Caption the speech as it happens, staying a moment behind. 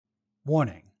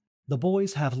Warning: the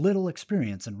boys have little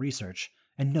experience in research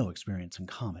and no experience in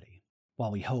comedy.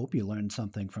 While we hope you learned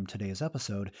something from today's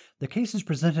episode, the cases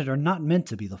presented are not meant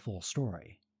to be the full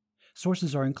story.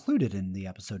 Sources are included in the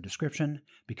episode description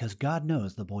because God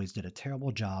knows the boys did a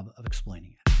terrible job of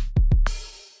explaining it.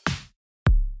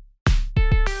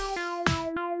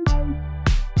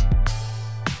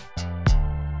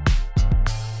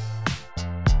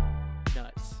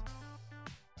 Nuts.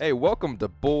 Hey, welcome to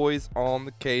Boys on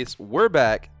the Case. We're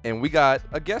back, and we got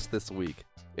a guest this week.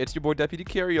 It's your boy Deputy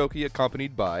Karaoke,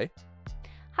 accompanied by...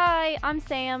 Hi, I'm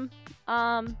Sam.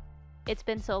 It's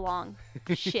been so long.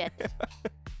 Shit.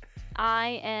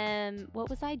 I am, what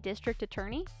was I? District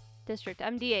Attorney?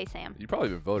 I'm DA Sam. You've probably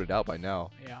been voted out by now.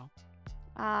 Yeah.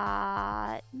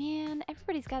 Man,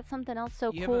 everybody's got something else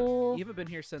so You cool. haven't been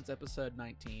here since episode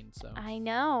 19, so. I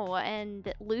know,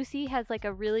 and Lucy has like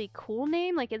a really cool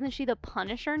name. Like, isn't she the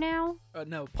Punisher now?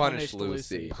 No, Punish Punished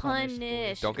Lucy.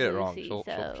 Punished. Don't get it wrong. Lucy,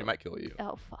 She might kill you.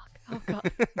 Oh fuck. Oh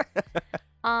god.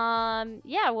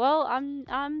 Yeah. Well,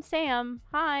 I'm Sam.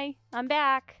 Hi. I'm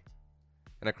back.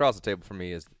 And across the table from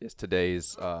me is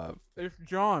today's It's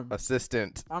John.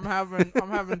 assistant. I'm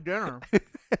having dinner.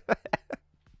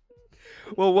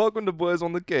 Well, welcome to Boys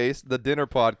on the Case, the dinner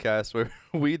podcast where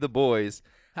we, the boys,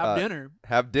 Have dinner.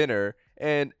 have dinner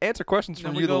and answer questions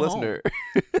Then from we you, the go listener.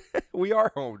 We are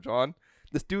home, John.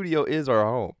 The studio is our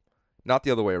home, not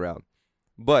the other way around.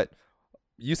 But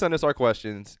you send us our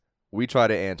questions. We try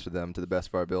to answer them to the best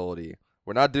of our ability.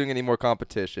 We're not doing any more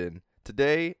competition.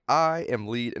 Today, I am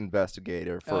lead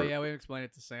investigator for... Oh, yeah, we explained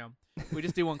it to Sam. We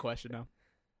just do one question now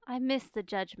I missed the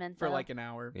judgment for though. like an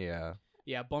hour. Yeah.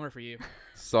 Yeah, bummer for you.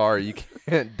 Sorry, you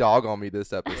can't dog on me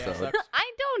this Yeah, episode. sucks.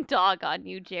 I don't dog on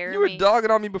you, Jeremy. You were dogging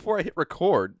on me before I hit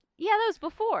record. Yeah, that was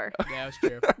before. Yeah, it's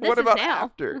true. This What is about now.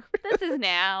 after? This is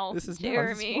now. This is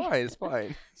Jeremy. No, it's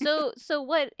fine. So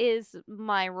what is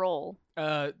my role?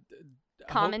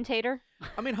 Commentator?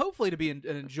 I mean, hopefully to be an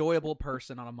enjoyable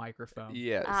person on a microphone.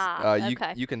 Yes.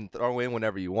 Okay. You can throw in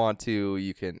whenever you want to.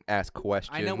 You can ask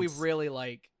questions. I know we've really,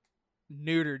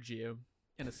 neutered you,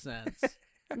 in a sense.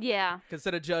 Yeah.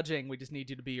 Instead of judging, we just need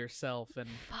you to be yourself. And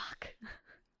Fuck.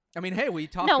 I mean, hey, we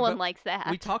talked No about, one likes that.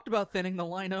 we talked about thinning the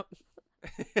lineup,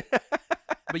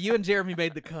 but you and Jeremy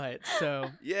made the cut, so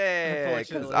Yeah,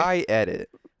 because Unfortunately. I edit.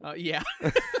 yeah.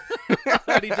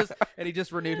 and he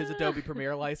just renewed his Adobe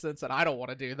Premiere license, and I don't want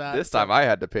to do that. This so- time I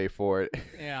had to pay for it.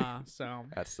 Yeah, so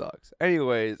That sucks.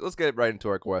 Anyways, let's get right into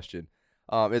our question.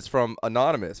 It's from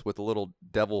Anonymous with a little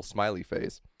devil smiley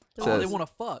face. they Says- want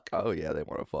to fuck. Oh, yeah, they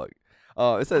want to fuck.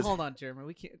 It says, Hold on, Jeremy,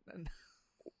 we can't.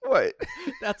 what?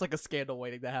 That's like a scandal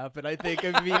waiting to happen. I think.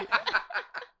 I mean,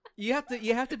 you have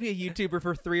to be a YouTuber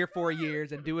for 3 or 4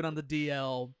 years and do it on the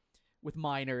DL with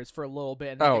minors for a little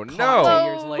bit. And then Oh, get caught no.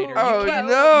 2 years later. Oh, you can't,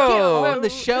 no. You can't on the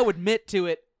show admit to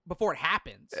it before it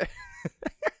happens.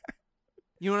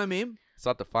 You know what I mean? So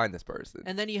I have to find this person.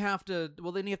 And then you have to.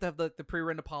 Well, then you have to have the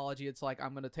pre-written apology. It's like,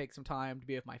 I'm gonna take some time to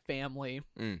be with my family.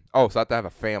 Oh, so I have to have a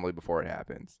family before it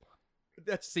happens.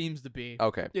 That seems to be.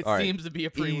 Okay. It all right. seems to be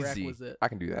a Easy. prerequisite. I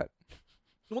can do that.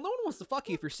 Well, no one wants to fuck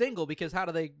you if you're single because how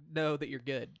do they know that you're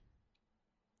good?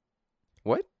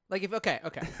 What? Like okay.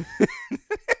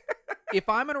 If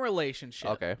I'm in a relationship,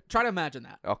 Okay. try to imagine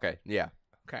that. Okay. Yeah.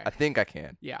 Okay. I think I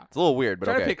can. Yeah. It's a little weird, but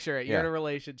Try okay. to picture it. You're in Yeah. a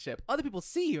relationship. Other people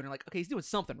see you and are like, okay, he's doing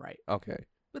something right. Okay.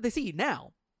 But they see you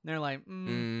now. And they're like,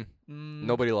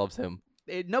 Nobody loves him.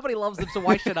 nobody loves him, so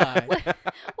why should I?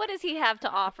 What does he have to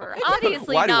offer?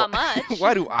 Obviously Why do not I- much.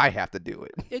 Why do I have to do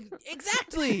it?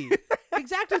 Exactly.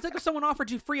 Exactly. It's like if someone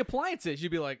offered you free appliances,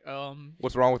 you'd be like,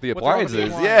 What's wrong with the what's wrong with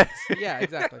appliances? the Yeah. appliance? Yeah,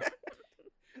 exactly.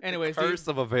 Anyways, do you- Curse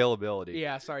of availability.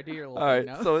 yeah, sorry, do your little All right.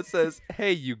 thing now. So it says,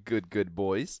 "Hey, you good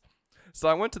boys." So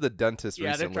I went to the dentist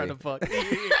yeah, they're recently. trying to fuck.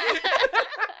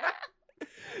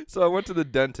 So I went to the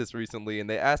dentist recently, and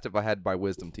they asked if I had my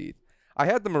wisdom teeth. I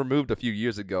had them removed a few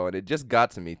years ago, and it just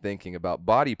got to me thinking about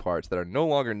body parts that are no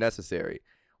longer necessary.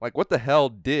 Like, what the hell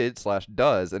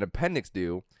did/does an appendix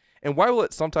do? And why will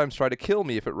it sometimes try to kill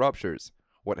me if it ruptures?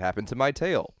 What happened to my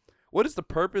tail? What is the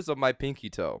purpose of my pinky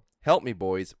toe? Help me,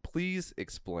 boys. Please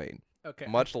explain. Okay.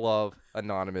 Much love,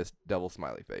 Anonymous Devil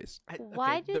Smiley Face.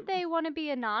 Why did they want to be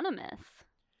anonymous?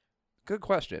 Good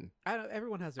question.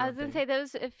 Everyone has their I own was gonna thing.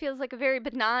 say it feels like a very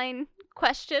benign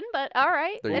question, but all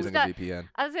right. They're It's using not- a VPN.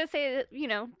 I was gonna say that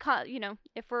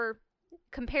if we're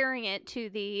comparing it to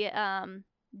the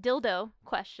dildo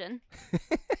question,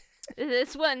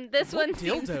 this one What seems-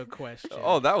 dildo question.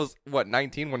 Oh, that was, what,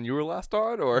 19 when you were last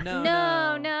on? Or No,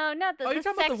 No, not the, Oh, the you're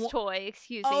talking about sex the one- toy.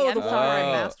 Excuse me. Oh, I'm the one sorry.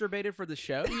 where I Oh. masturbated for the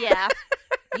show? Yeah.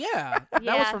 Yeah,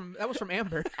 Yeah. that was from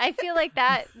Amber. I feel like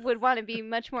that would want to be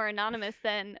much more anonymous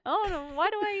than, oh, no, why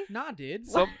do I? Nah, dude.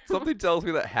 Something tells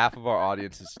me that half of our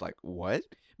audience is like, what?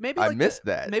 Maybe I like missed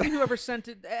that. Maybe whoever sent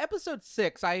it, episode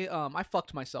 6, I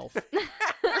fucked myself,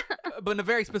 but in a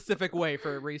very specific way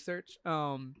for research.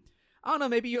 I don't know.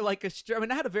 Maybe you're like I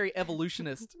mean, I had a very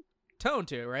evolutionist tone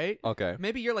to it, right? Okay.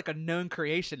 Maybe you're like a known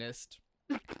creationist,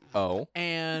 Oh.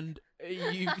 and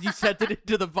you sent it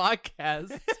into the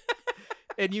podcast,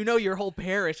 and you know your whole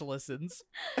parish listens,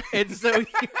 and so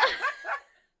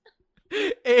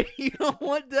and you don't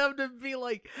want them to be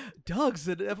like, Doug's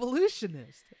an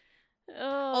evolutionist.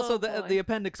 Oh, Also, boy. the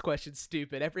appendix question's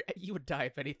stupid. You would die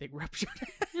if anything ruptured.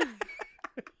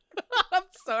 I'm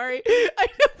sorry. I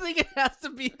don't think it has to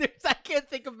be. I can't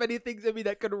think of many things in me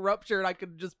that could rupture and I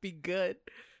could just be good,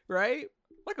 right?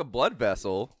 Like a blood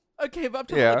vessel. Okay, but I'm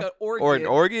talking Yeah. like an organ. Or an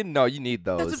organ? No, you need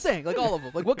those. That's what I'm saying. Like all of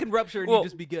them. Like what can rupture and Well, you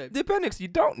just be good? The appendix you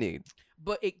don't need.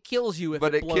 But it kills you if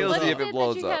But it blows kills up. What you is if it it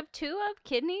blows that you up. have 2 of?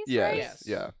 Kidneys, Yes. right? Yes.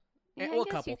 Yeah. Yeah, And, I well, a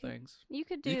guess couple you could- things. You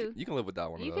could do. You can live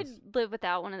without one You of those. could live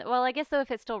without one of them. Well, I guess though,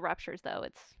 if it still ruptures, though,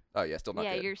 it's Oh yeah, still not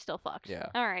yeah, good. you're still fucked. Yeah.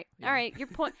 All right. Yeah. All right. Your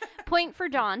point for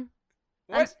John.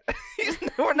 What?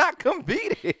 We're not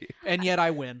competing. And yet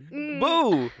I win. Mm.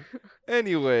 Boo.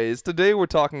 Anyways, today we're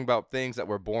talking about things that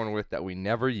we're born with that we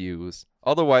never use,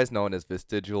 otherwise known as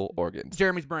vestigial organs.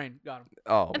 Jeremy's brain. Got him.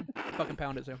 Oh, Fucking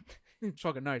pound it, too. It's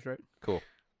fucking nice, right? cool.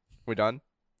 We done?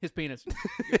 His penis.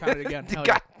 You pound it again. Hell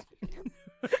yeah.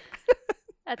 God.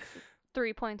 That's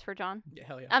 3 points for John. Yeah,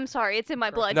 hell yeah. I'm sorry. It's in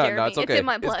my blood, No, Jeremy. it's okay. It's in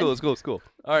my blood. It's cool. It's cool.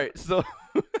 All right, so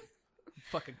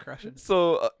Fucking crushing.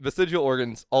 vestigial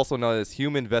organs, also known as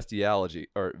human vestigiality.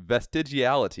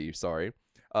 Sorry.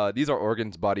 These are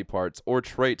organs, body parts, or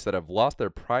traits that have lost their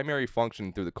primary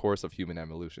function through the course of human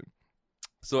evolution.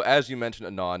 So, as you mentioned,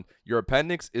 Anon, your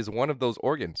appendix is one of those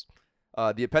organs.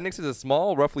 The appendix is a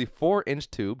small, roughly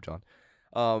 4-inch tube,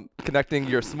 John, connecting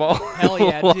your small. Hell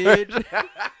yeah, dude.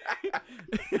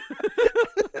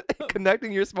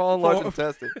 Connecting your small and large Four-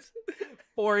 intestines.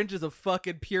 4 inches of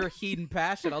fucking pure heat and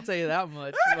passion. I'll tell you that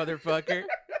much, motherfucker.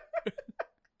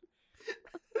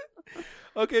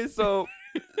 Okay, so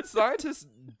scientists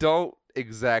don't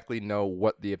exactly know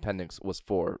what the appendix was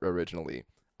for originally.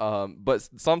 But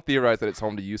some theorize that it's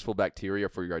home to useful bacteria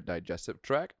for your digestive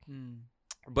tract.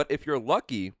 But if you're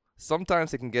lucky,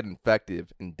 sometimes it can get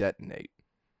infected and detonate.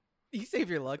 You say if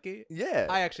you're lucky? Yeah.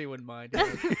 I actually wouldn't mind.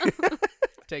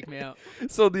 Take me out.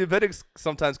 So the appendix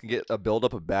sometimes can get a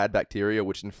buildup of bad bacteria,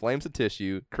 which inflames the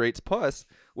tissue, creates pus,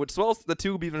 which swells the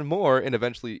tube even more, and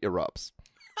eventually erupts.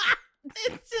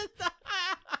 It's just,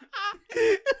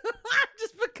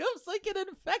 just becomes like an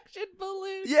infection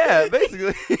balloon. Yeah,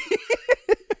 basically.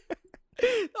 I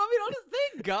mean, honestly,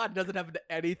 thank God doesn't happen to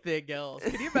anything else.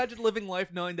 Can you imagine living life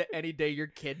knowing that any day your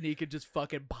kidney could just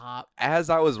fucking pop?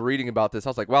 As I was reading about this, I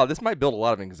was like, wow, this might build a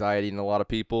lot of anxiety in a lot of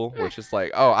people. Where it's just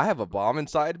like, oh, I have a bomb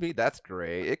inside me? That's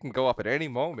great. It can go off at any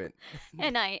moment.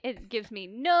 And it gives me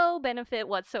no benefit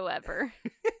whatsoever.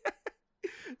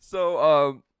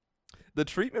 So, the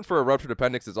treatment for a ruptured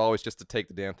appendix is always just to take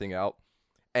the damn thing out.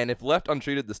 And if left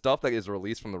untreated, the stuff that is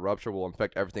released from the rupture will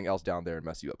infect everything else down there and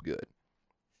mess you up good.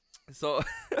 So,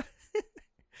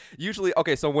 usually,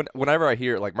 okay, so whenever I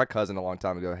hear, like my cousin a long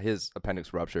time ago, his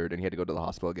appendix ruptured and he had to go to the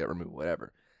hospital, get removed,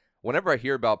 whatever. Whenever I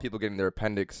hear about people getting their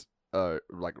appendix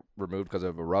like removed because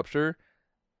of a rupture,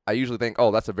 I usually think,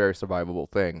 oh, that's a very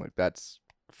survivable thing. Like, that's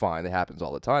fine. It happens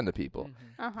all the time to people.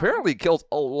 Uh-huh. Apparently, it kills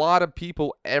a lot of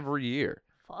people every year.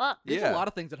 Fuck. There's Yeah. a lot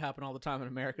of things that happen all the time in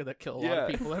America that kill a lot Yeah. of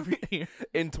people every year.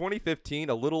 In 2015,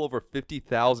 a little over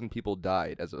 50,000 people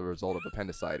died as a result of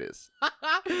appendicitis. All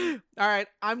right,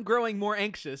 I'm growing more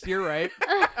anxious. You're right.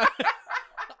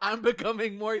 I'm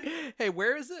becoming more. Hey,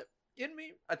 where is it in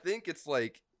me? I think it's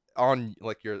like on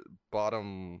like your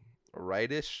bottom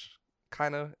rightish,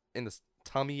 kind of in the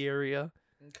tummy area.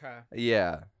 Okay.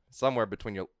 Yeah, somewhere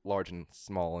between your large and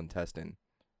small intestine.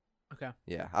 Okay.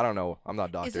 Yeah, I don't know. I'm not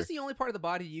a doctor. Is this the only part of the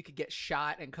body you could get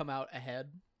shot and come out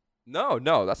ahead? No,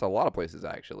 that's a lot of places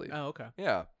actually. Oh, okay.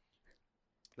 Yeah,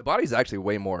 the body's actually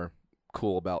way more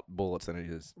cool about bullets than it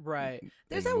is. Right. in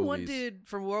There's the that one movies. dude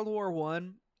from World War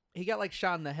One. He got like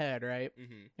shot in the head, right?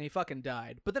 Mm-hmm. And he fucking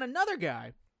died. But then another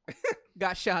guy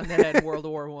got shot in the head in World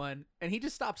War One, and he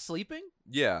just stopped sleeping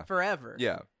Yeah, forever.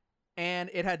 yeah. And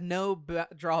it had no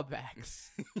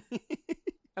drawbacks.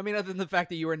 I mean, other than the fact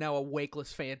that you are now a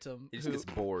wakeless phantom. He just who- gets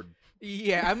bored.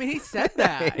 Yeah, I mean, he said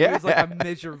that. He was like, Yeah. I'm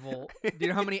miserable. Do you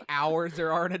know how many hours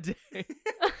there are in a day?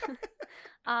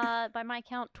 By my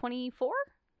count, 24?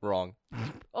 Wrong.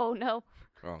 Oh, no.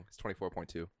 Wrong. It's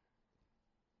 24.2.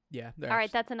 Yeah. All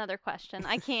right, that's another question.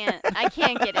 I can't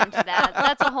get into that.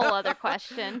 That's a whole other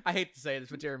question. I hate to say this,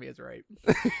 but Jeremy is right.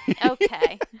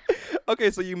 Okay.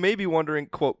 Okay, so you may be wondering,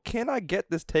 quote, can I get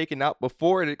this taken out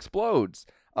before it explodes?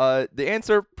 The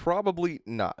answer, probably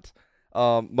not.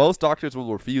 Most doctors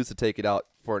will refuse to take it out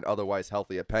for an otherwise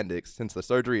healthy appendix, since the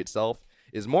surgery itself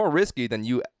is more risky than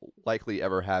you likely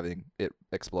ever having it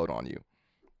explode on you.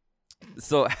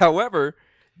 So, however,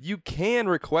 you can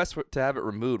request to have it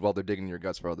removed while they're digging your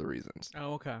guts for other reasons.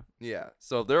 Oh, okay. Yeah.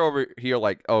 So if they're over here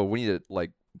like, oh, we need to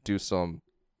like do some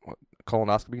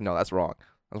colonoscopy. No, that's wrong.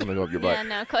 I was gonna go up your Yeah,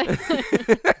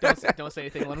 butt. no. Don't say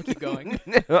anything. Let him keep going.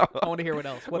 No. I want to hear what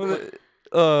else.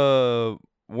 What,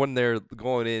 When they're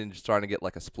going in and just trying to get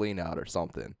like a spleen out or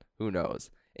something, who knows?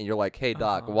 And you're like, hey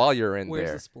doc, while you're in where's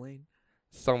there, the spleen?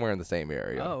 somewhere in the same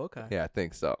area. Oh, okay. Yeah, I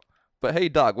think so. But hey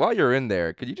doc, while you're in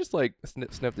there, could you just like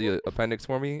snip the appendix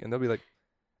for me? And they'll be like,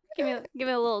 Give me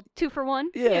a little 2-for-1.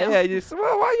 yeah. You just,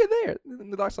 well, why are you there?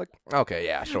 And the doc's like, okay,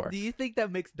 yeah, sure. Do you think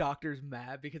that makes doctors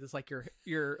mad because it's like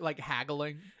you're like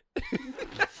haggling?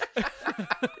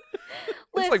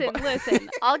 Listen.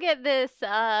 I'll get this.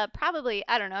 Probably,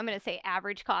 I don't know. I'm gonna say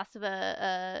average cost of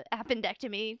a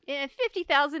appendectomy,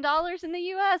 $50,000 in the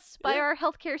U.S. by our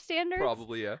healthcare standards.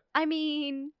 Probably, yeah. I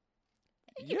mean,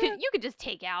 you could just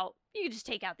take out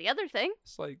the other thing.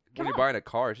 It's like Come when you're on. buying a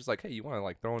car, it's just like, hey, you want to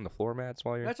like throw in the floor mats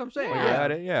while you're That's what I'm saying. while you're Yeah.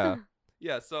 at it? Yeah.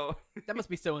 Yeah, so That must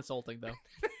be so insulting, though.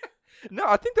 no,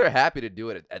 I think they're happy to do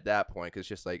it at that point because it's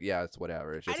just like, yeah, it's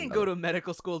whatever. It's I just didn't go to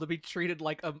medical school to be treated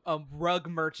like a rug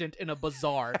merchant in a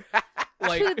bazaar.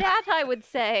 Like, To that, I would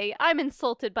say I'm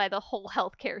insulted by the whole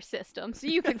healthcare system. So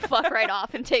you can fuck right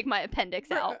off and take my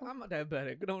appendix out. I'm a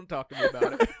diabetic. Don't talk to me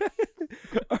about it.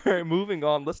 All right, moving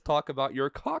on. Let's talk about your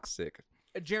coccyx.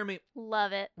 Jeremy,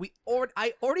 Love it.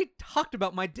 I already talked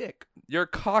about my dick. Your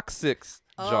coccyx,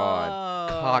 John.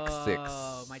 Coccyx.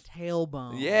 Oh, my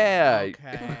tailbone. Yeah.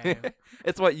 Okay.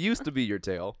 It's what used to be your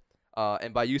tail.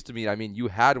 And by used to mean, I mean you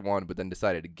had one, but then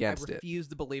decided against I it. refuse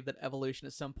to believe that evolution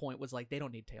at some point was like, they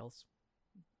don't need tails.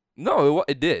 No,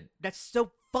 it did. That's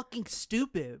so fucking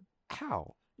stupid.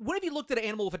 How? What if you looked at an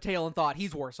animal with a tail and thought,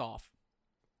 he's worse off?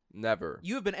 Never.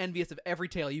 You have been envious of every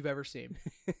tail you've ever seen.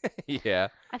 Yeah.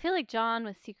 I feel like John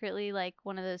was secretly like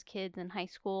one of those kids in high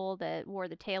school that wore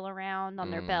the tail around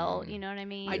on their belt. You know what I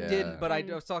mean? I Yeah. didn't, but I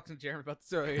And- was talking to Jeremy about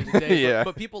this earlier today. Yeah.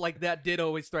 But people like that did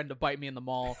always threaten to bite me in the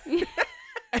mall.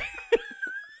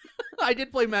 I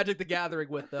did play Magic the Gathering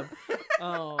with them.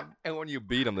 And when you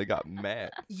beat them, they got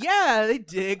mad. Yeah, they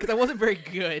did, because I wasn't very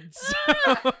good. So.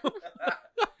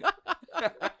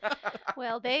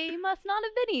 Well, they must not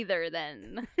have been either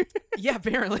then. Yeah,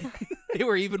 apparently. They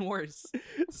were even worse.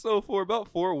 So for about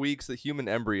 4 weeks, the human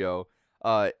embryo,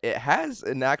 it has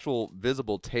an actual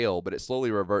visible tail, but it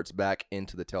slowly reverts back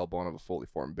into the tailbone of a fully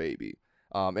formed baby.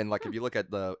 And like if you look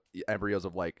at the embryos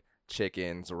of like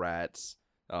chickens, rats,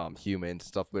 humans,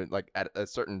 stuff, but like at a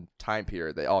certain time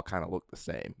period, they all kind of look the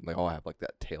same. They all have like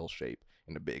that tail shape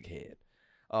and a big head.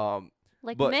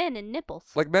 Like But- men and nipples.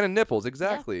 Like men and nipples,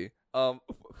 exactly.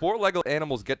 Four-legged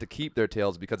animals get to keep their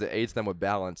tails because it aids them with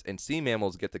balance, and sea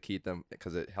mammals get to keep them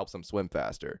because it helps them swim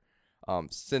faster.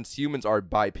 Since humans are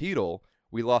bipedal,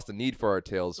 we lost the need for our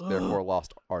tails, therefore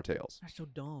lost our tails. That's so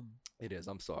dumb. It is.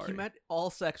 I'm Can sorry. you imagine all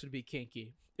sex would be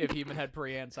kinky if human had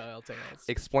prehensile tails.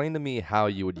 Explain to me how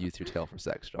you would use your tail for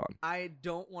sex, John. I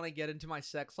don't want to get into my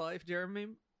sex life, Jeremy.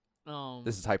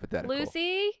 This is hypothetical.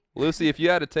 Lucy? If you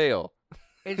had a tail.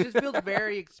 It just feels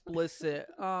very explicit.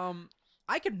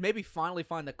 I could maybe finally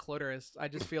find the clitoris. I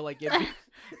just feel like it'd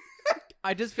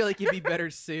be better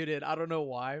suited. I don't know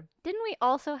why. Didn't we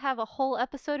also have a whole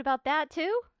episode about that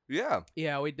too? Yeah.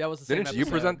 Yeah, that was the same Didn't you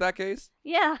episode. present that case?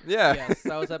 Yeah. Yeah. Yes,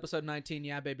 that was episode 19.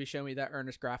 Yeah, baby, show me that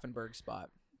Ernest Grafenberg spot.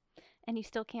 And you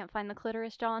still can't find the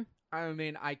clitoris, John? I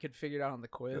mean, I could figure it out on the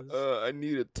quiz. I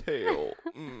need a tail.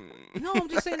 No, I'm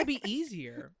just saying it'd be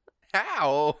easier.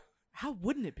 How? How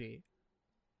wouldn't it be?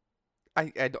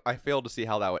 I fail to see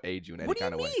how that would aid you in any What do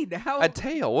kind you of way. mean? How? A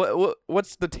tail?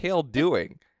 What's the tail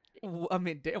doing? I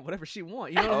mean, damn, whatever she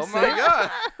wants. You know what Oh I'm my saying?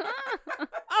 god. I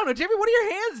don't know, Jeremy. What are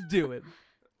your hands doing?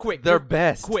 Quick, They're you're-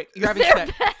 best. Quick, you're having They're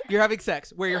sex. You're having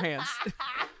sex. Where are your hands?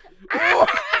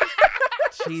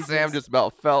 Jesus. Sam just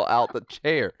about fell out the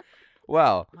chair.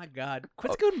 Wow. My God,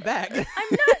 quit scooting back. I'm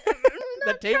not.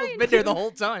 The table's been there the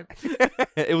whole time.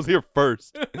 It was here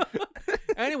first.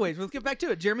 Anyways, let's get back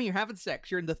to it. Jeremy, you're having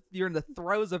sex. You're in the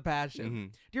throes of passion.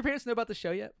 Mhm. Do your parents know about the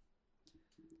show yet?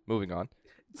 Moving on.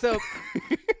 So,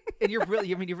 and you're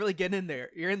really getting in there.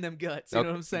 You're in them guts. You know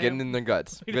what I'm saying? Getting in their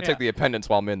guts. I'm gonna Yeah. take the appendix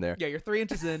while I'm in there. Yeah, you're 3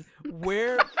 inches in.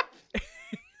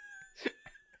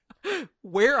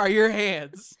 Where are your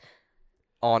hands?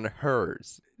 on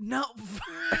hers. No.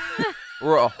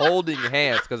 We're holding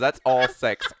hands because that's all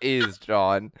sex is,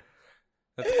 John.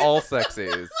 That's all sex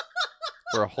is.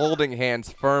 We're holding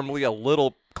hands firmly, a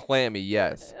little clammy,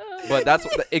 yes. But that's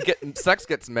what sex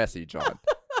gets messy, John.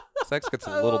 Sex gets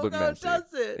a little bit messy. Does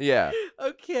it? Yeah.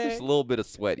 Okay. Just a little bit of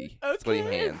sweaty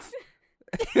hands.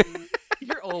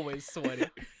 You're always sweaty.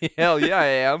 Hell yeah, I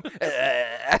am.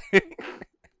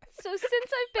 So since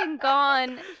I've been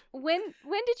gone, when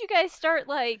did you guys start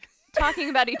like talking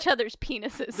about each other's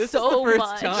penises This so is the first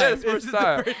much? time. This is the This first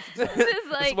time. This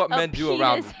is like what a men do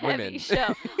around penis-heavy women.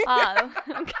 show.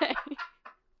 Okay.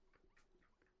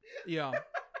 Yeah.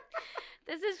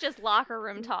 This is just locker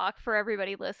room talk for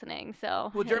everybody listening.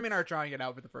 So Well, Jeremy and I are trying it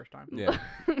out for the first time. Yeah.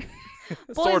 boys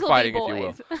Sword will fighting, be if you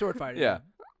will. boys. Sword fighting. Yeah.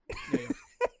 Yeah.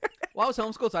 Well, I was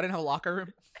homeschooled, so I didn't have a locker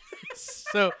room.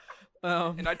 So,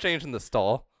 And I changed in the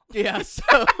stall. yeah, so.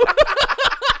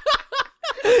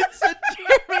 So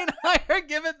Jeremy and I are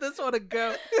giving this one a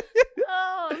go.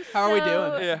 Oh, I'm How are we so-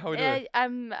 doing? Yeah, how are we doing?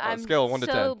 I'm scale of 1 to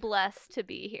so 10. blessed to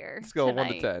be here. Scale of 1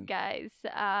 to tonight, 10. guys.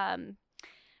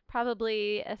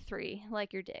 Probably a 3,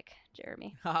 like your dick,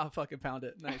 Jeremy. Ah, fucking pound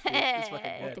it. Nice, dude. It's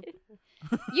fucking good.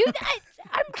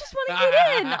 I just want to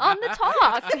get in on the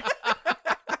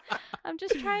talk. I'm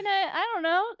just trying to, I don't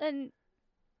know, and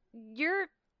you're.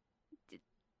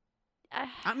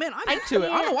 Man, I'm I into it. I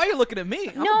don't know can't- why you're looking at me.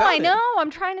 I'm No, about I it. know.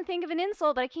 I'm trying to think of an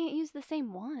insult, but I can't use the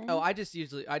same one. Oh, I just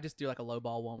do like a low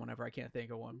ball one whenever I can't think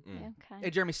of one. Mm. Okay. Hey,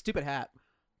 Jeremy, stupid hat.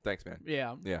 Thanks, man.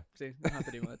 Yeah. Yeah. See, don't have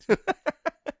to do much.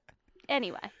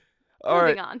 Anyway, All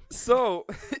moving right. on. So,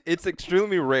 it's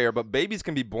extremely rare, but babies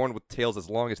can be born with tails as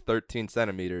long as 13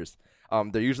 centimeters.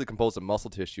 They're usually composed of muscle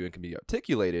tissue and can be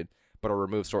articulated, but are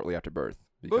removed shortly after birth.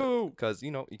 Because,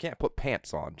 you can't put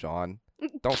pants on, John.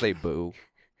 Don't say boo.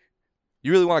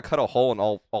 You really want to cut a hole in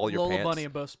all your Lola pants? Bunny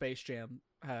in both Space Jam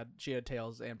had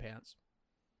tails and pants.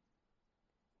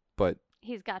 But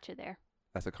He's got you there.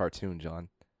 that's a cartoon, John.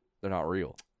 They're not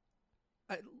real.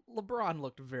 LeBron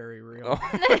looked very real.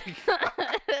 Oh.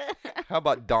 How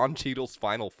about Don Cheadle's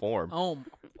final form? Oh,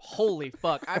 holy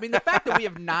fuck. I mean, the fact that we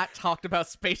have not talked about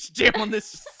Space Jam on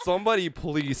this. Somebody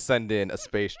please send in a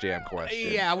Space Jam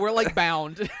question. Yeah, we're like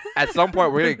bound. At some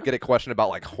point, we're going to get a question about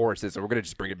like horses, and we're going to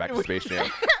just bring it back to Space Jam.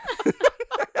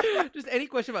 Just any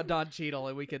question about Don Cheadle,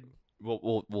 and we could.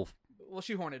 We'll We'll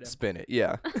shoehorn it in. spin it.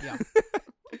 Yeah. Yeah.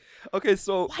 Okay,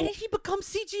 so Why did he become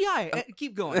CGI?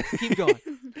 Keep going. Keep going.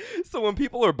 so when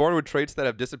people are born with traits that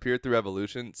have disappeared through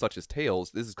evolution, such as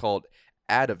tails, this is called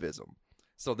atavism.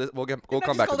 So this we'll come back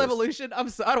to called this. evolution. I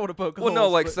don't want to poke Well, holes. no,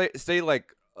 like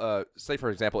but- say for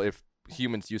example, if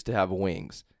humans used to have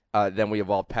wings, then we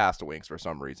evolved past wings for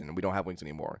some reason, and we don't have wings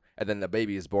anymore. And then the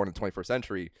baby is born in the 21st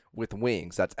century with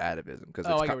wings. That's atavism because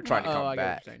Oh, I it's get what you're trying to saying. come I get what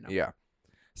back. you're saying now. Yeah.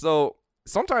 So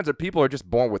sometimes the people are just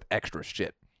born with extra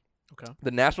shit. Okay.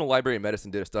 The National Library of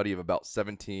Medicine did a study of about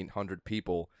 1,700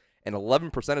 people, and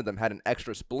 11% of them had an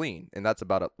extra spleen, and that's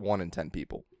about 1 in 10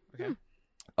 people.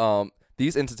 Okay.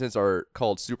 These instances are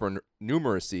called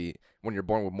supernumeracy when you're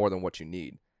born with more than what you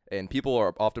need. And people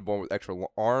are often born with extra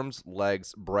arms,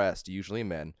 legs, breast, usually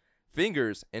men,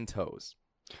 fingers, and toes.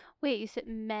 Wait, you said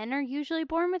men are usually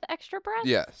born with extra breasts?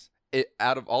 Yes.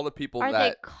 Out of all the people Are they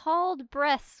that... called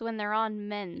breasts when they're on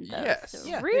men, though? Yes. So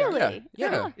Yeah, they are. really?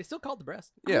 Yeah. It's still called the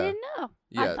breast. I Yeah. didn't know.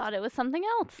 Yeah. I thought it was something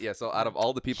else. Yeah, so out of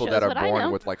all the people Shows that are what I born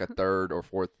know. with like a third or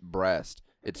fourth breast,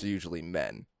 it's usually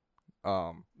men.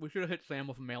 We should have hit Sam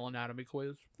with a male anatomy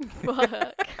quiz. Fuck.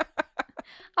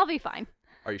 I'll be fine.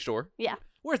 Are you sure?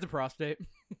 Where's the prostate?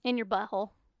 In your butthole.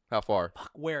 How far?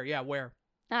 Fuck, where? Yeah, where?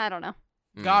 I don't know.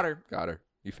 Got her. Got her.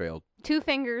 You failed. 2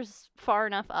 fingers far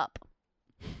enough up.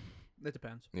 It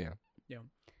depends. Yeah. Yeah.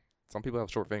 Some people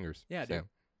have short fingers. Yeah, dude. Sam.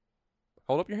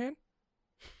 Hold up your hand.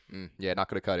 Yeah, not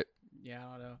gonna cut it. Yeah,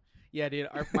 I don't know. Yeah, dude.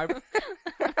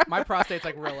 My prostate's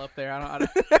like real up there. I don't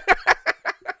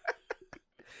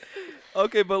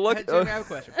Okay, but look. Jeremy, I have a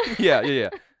question. yeah.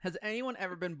 Has anyone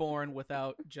ever been born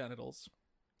without genitals?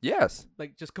 Yes.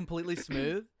 Like just completely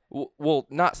smooth? Well,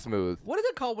 not smooth. What is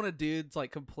it called when a dude's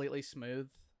like completely smooth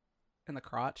in the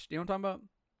crotch? Do you know what I'm talking about?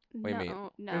 What do you mean?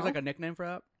 No. There's like a nickname for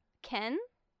that. Ken?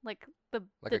 Like the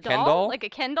Like the a Ken doll? Like a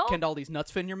Ken doll? Ken all these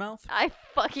nuts fit in your mouth? I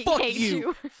fucking Fuck hate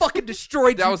you. Fucking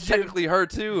destroyed That you. was dude. technically her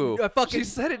too. I fucking- She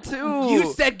said it too.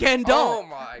 You said Ken doll. Oh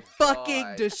my Fucking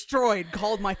God. destroyed.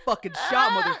 Called my fucking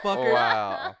shot, motherfucker.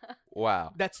 Wow.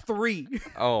 Wow. That's 3.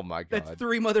 Oh my God. That's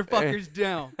 3 motherfuckers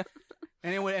down.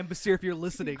 Anyone, Embassy, if you're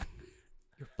listening,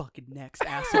 you're fucking next,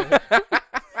 asshole. I'm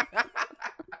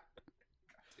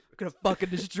gonna fucking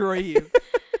destroy you.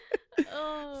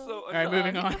 Oh. So, All right,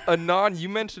 moving on. Anon, you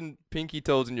mentioned pinky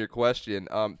toes in your question.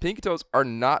 Pinky toes are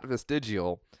not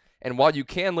vestigial, And while you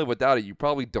can live without it, you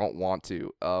probably don't want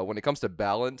to. When it comes to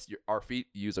balance, our feet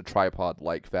use a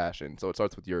tripod-like fashion. So it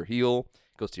starts with your heel,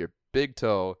 goes to your big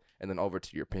toe, and then over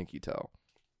to your pinky toe.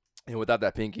 And without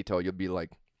that pinky toe, you'll be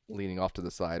like leaning off to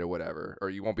the side or whatever, or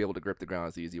you won't be able to grip the ground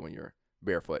as easy when you're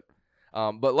barefoot.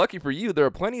 But lucky for you, there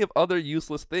are plenty of other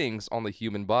useless things on the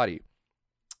human body.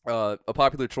 A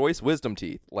popular choice, wisdom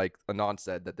teeth, like Anand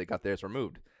said that they got theirs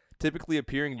removed. Typically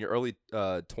appearing in your early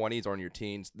 20s or in your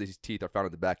teens, these teeth are found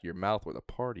at the back of your mouth where the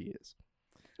party is.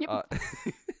 Yep.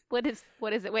 What is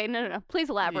it? Wait, no. Please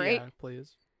elaborate. Yeah,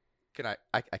 please. Can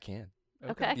I can.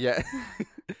 Okay. Yeah.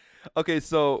 Okay,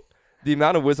 so the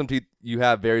amount of wisdom teeth you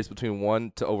have varies between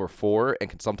 1 to over 4 and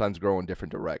can sometimes grow in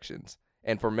different directions.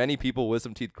 And for many people,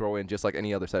 wisdom teeth grow in just like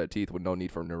any other set of teeth with no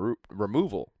need for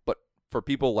removal. But for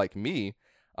people like me,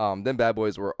 them bad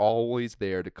boys were always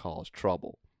there to cause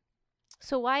trouble.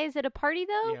 So why is it a party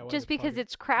though? Yeah, why is Just it a because party?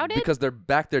 it's crowded? Because they're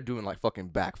back there doing like fucking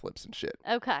backflips and shit.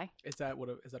 Okay. Is that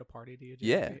a party to you?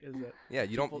 Yeah. Is it? Yeah,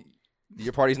 you People- don't.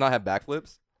 Your parties not have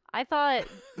backflips? I thought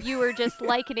you were just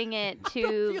likening it to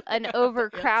feel like an I know the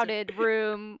overcrowded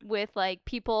room with like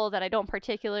people that I don't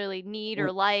particularly need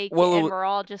or like, well, and we're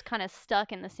all just kind of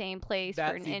stuck in the same place for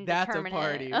an That's a indeterminate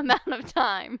party. amount of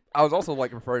time. I was also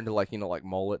like referring to like like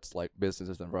mullets, like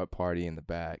businesses that run a party in the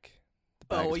back. The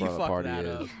back Oh, well, is you where the fucked party that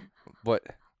is. up. But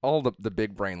all the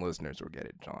big brain listeners will get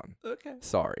it, John. Okay.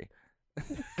 Sorry.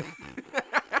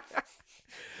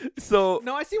 So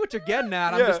No, I see what you're getting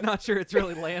at. I'm Yeah. just not sure it's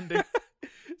really landing.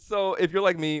 so if you're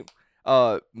like me,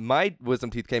 my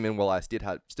wisdom teeth came in while I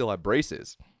still had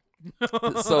braces.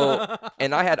 So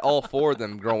and I had all 4 of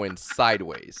them growing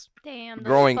sideways, Damn, those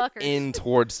growing fuckers. in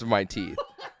towards my teeth.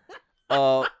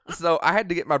 So I had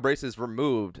to get my braces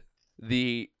removed,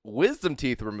 the wisdom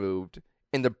teeth removed,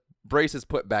 and the braces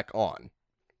put back on.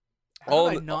 How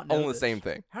did I not know all the this? same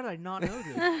thing. How did I not know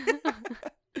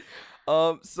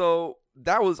this? So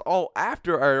that was all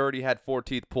after I already had 4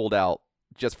 teeth pulled out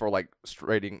just for like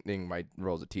straightening my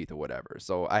rows of teeth or whatever.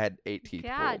 So I had 8 teeth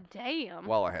God pulled damn.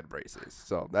 while I had braces.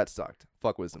 So that sucked.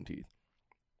 Fuck wisdom teeth.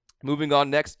 Moving on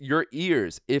next, your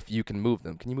ears, if you can move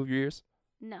them. Can you move your ears?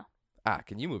 No.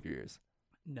 Can you move your ears?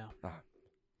 No.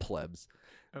 Plebs.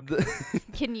 Okay.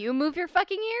 Can you move your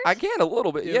fucking ears? I can a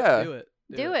little bit, Do yeah. Do it.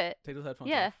 Do it. Take those headphones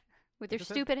Yeah. off. With your Just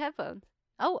said- stupid headphones.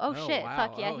 Oh Oh, shit. wow.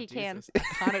 Fuck yeah, Oh, he can. Jesus.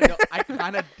 I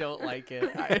kind of don't like it.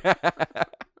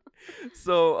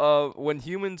 So, when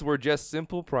humans were just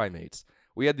simple primates,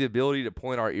 we had the ability to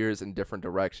point our ears in different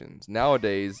directions.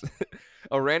 Nowadays,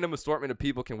 a random assortment of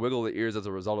people can wiggle their ears as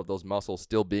a result of those muscles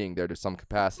still being there to some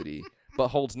capacity, but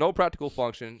holds no practical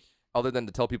function other than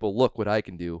to tell people, look what I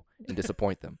can do, and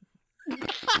disappoint them.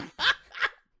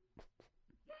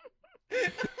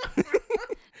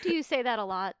 Do you say that a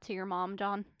lot to your mom,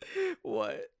 John?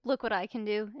 What? Look what I can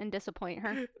do and disappoint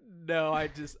her. No, I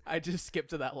just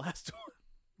skipped to that last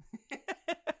one.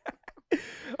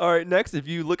 All right, next, if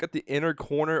you look at the inner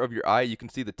corner of your eye, you can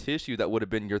see the tissue that would have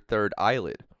been your third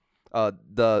eyelid.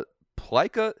 The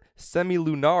plica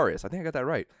semilunaris, I think I got that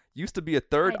right, used to be a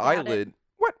third I doubt it. eyelid.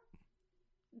 What?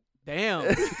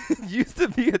 Damn. Used to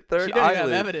be a third She doesn't have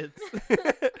eyelid evidence.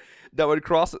 that would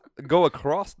go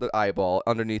across the eyeball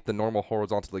underneath the normal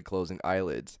horizontally closing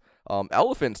eyelids.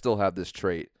 Elephants still have this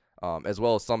trait, as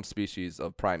well as some species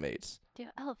of primates. Dude,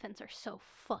 elephants are so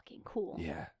fucking cool.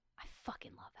 Yeah. I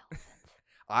fucking love elephants.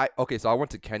 So I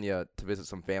went to Kenya to visit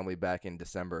some family back in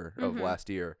December of Mhm. last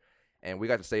year, and we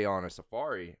got to stay on a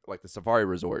safari, like the safari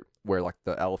resort, where like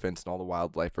the elephants and all the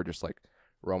wildlife are just like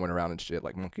roaming around and shit.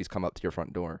 Like monkeys come up to your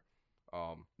front door.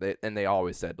 They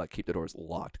always said like keep the doors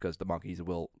locked because the monkeys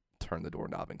will turn the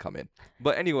doorknob and come in.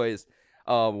 But anyways,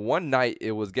 one night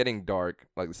it was getting dark,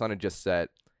 like the sun had just set,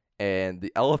 and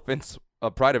the elephants, a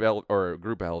group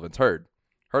of elephants herd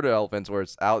of elephants where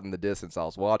it's out in the distance. I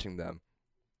was watching them.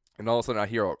 And all of a sudden, I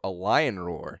hear a lion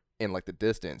roar in like the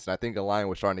distance, and I think a lion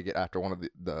was trying to get after one of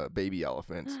the baby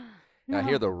elephants. And I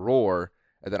hear the roar,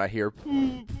 and then I hear,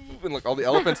 and like all the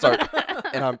elephants start,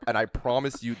 and I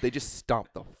promise you, they just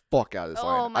stomped the fuck out of this Oh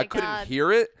lion. my I couldn't God.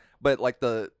 hear it, but like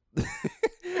the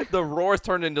the roars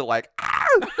turned into like, ah!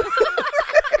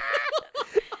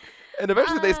 And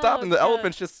eventually they stopped, Oh, and the God.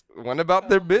 elephants just went about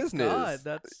their business. God,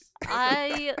 that's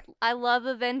I love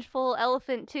a vengeful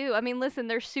elephant too. I mean, listen,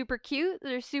 they're super cute,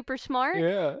 they're super smart,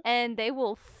 Yeah. and they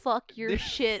will fuck your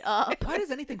shit up. why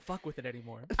does anything fuck with it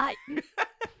anymore? I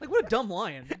Like what a dumb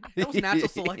lion. That was natural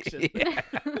selection. Yeah.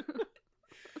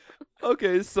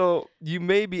 Okay, so you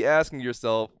may be asking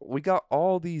yourself, we got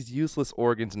all these useless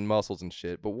organs and muscles and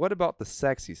shit, but what about the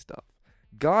sexy stuff?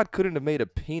 God couldn't have made a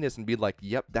penis and be like,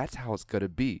 yep, that's how it's gonna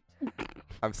be.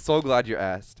 I'm so glad you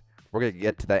asked. We're gonna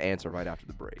get to that answer right after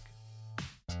the break.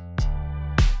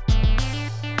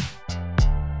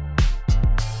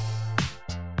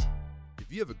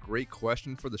 If you have a great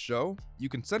question for the show, you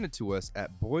can send it to us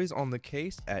at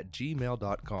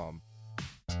boysonthecase@gmail.com.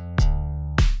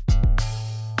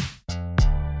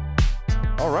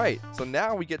 All right, so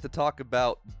now we get to talk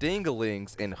about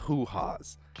dingalings and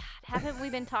hoo-has. God, haven't we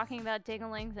been talking about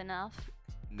dingalings enough?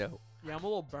 No. Yeah, I'm a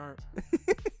little burnt.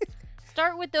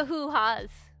 Start with the hoo-has.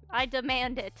 I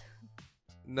demand it.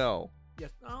 No.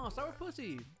 Yes. Oh, start with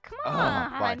pussy. Come Oh, on.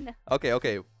 fine.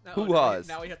 Okay. No, Hoo-has.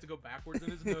 Now we have to go backwards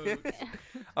in his notes.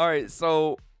 All right,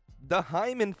 so the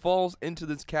hymen falls into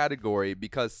this category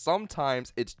because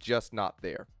sometimes it's just not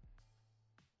there.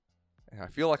 And I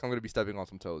feel like I'm going to be stepping on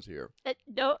some toes here.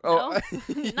 No, Oh,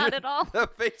 not at all. The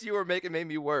face you were making made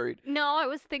me worried. No, I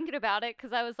was thinking about it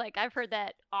because I was like, I've heard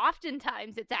that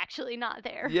oftentimes it's actually not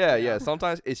there. Yeah.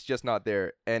 Sometimes it's just not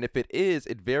there. And if it is,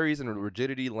 it varies in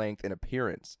rigidity, length, and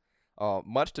appearance.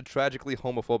 Much to tragically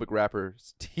homophobic rapper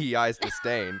T.I.'s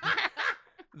disdain,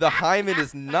 the hymen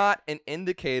is not an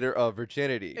indicator of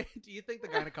virginity. Do you think the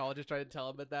gynecologist tried to tell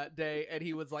him at that day, and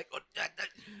he was like,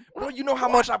 Bro, you know how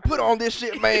much I put on this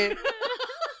shit, man.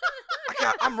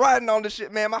 I'm riding on this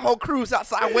shit, man. My whole crew's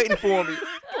outside waiting for me.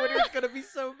 Twitter's gonna be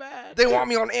so mad. They want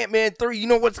me on Ant-Man 3. You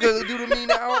know what's going to do to me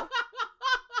now?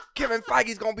 Kevin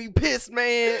Feige's going to be pissed,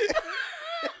 man.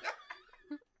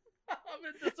 I'm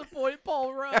gonna disappoint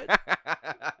Paul Rudd.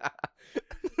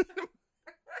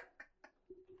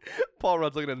 Paul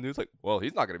Rudd's looking at the news like, well,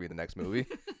 he's not going to be in the next movie.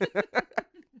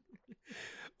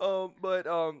 But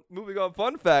moving on,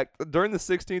 fun fact, during the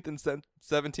 16th and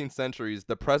 17th centuries,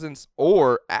 the presence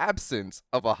or absence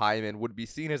of a hymen would be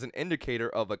seen as an indicator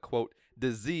of a, quote,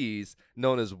 disease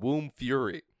known as womb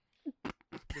fury.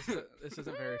 This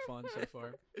isn't very fun so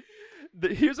far.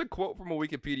 Here's a quote from a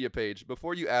Wikipedia page.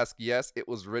 Before you ask, yes, it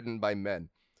was written by men.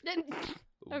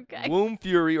 Okay. Womb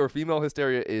fury or female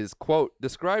hysteria is, quote,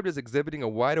 described as exhibiting a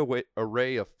wide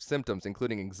array of symptoms,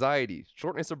 including anxiety,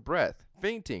 shortness of breath,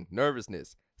 fainting,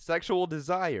 nervousness, sexual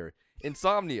desire,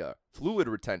 insomnia, fluid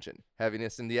retention,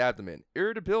 heaviness in the abdomen,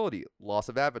 irritability, loss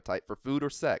of appetite for food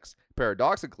or sex,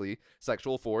 paradoxically,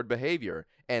 sexual forward behavior,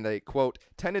 and a, quote,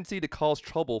 tendency to cause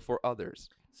trouble for others.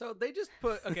 So they just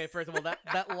put, okay, first of all,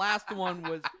 that last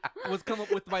one was come up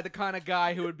with by the kind of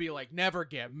guy who would be like, never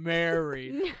get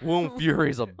married. Womb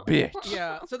fury is a bitch.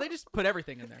 Yeah, so they just put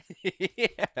everything in there,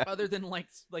 Yeah. other than like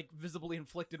visibly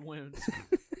inflicted wounds.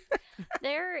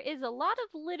 There is a lot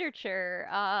of literature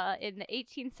in the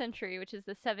 18th century, which is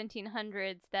the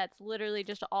 1700s, that's literally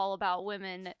just all about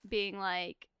women being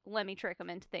like, let me trick them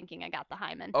into thinking I got the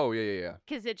hymen. Oh, yeah.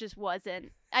 Because it just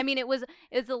wasn't. I mean,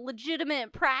 it's a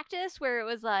legitimate practice where it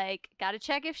was like, gotta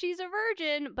check if she's a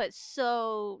virgin, but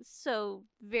so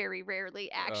very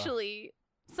rarely actually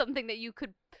something that you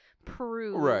could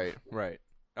prove. Right.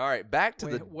 All right, back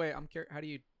to Wait, I'm curious. How do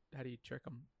you trick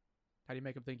them? How do you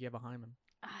make them think you have a hymen?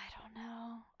 I don't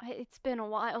know. It's been a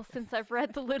while since I've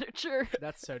read the literature.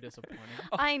 That's so disappointing.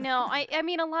 I know. I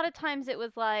mean, a lot of times it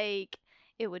was like,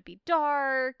 it would be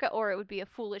dark, or it would be a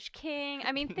foolish king.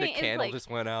 I mean, the candle just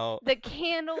went out. The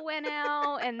candle went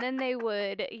out, and then they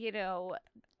would,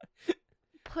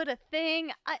 put a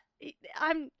thing.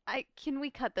 Can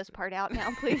we cut this part out now,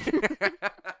 please?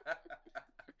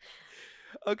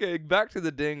 Okay, back to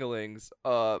the dinglings.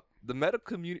 The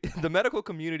medical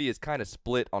community is kind of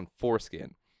split on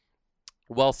foreskin.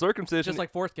 While circumcision, Just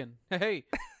like foreskin. Hey.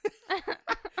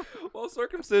 while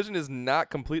circumcision is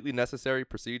not completely necessary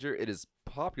procedure, it is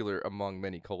popular among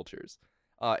many cultures.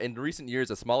 In recent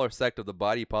years, a smaller sect of the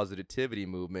body positivity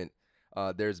movement,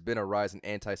 there's been a rise in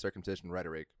anti-circumcision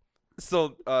rhetoric.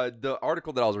 So the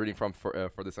article that I was reading from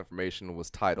for this information was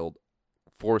titled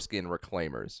 "Foreskin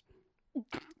Reclaimers,"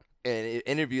 and it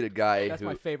interviewed a guy That's who.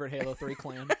 my favorite Halo 3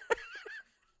 clan.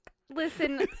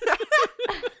 Listen.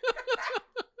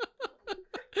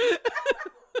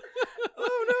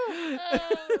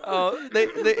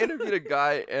 They interviewed a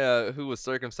guy who was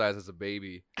circumcised as a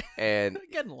baby, and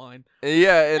Get in line.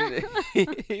 yeah, and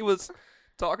he was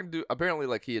talking to, apparently,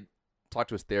 like, he had talked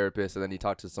to his therapist, and then he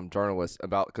talked to some journalists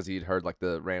about, because he'd heard like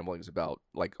the ramblings about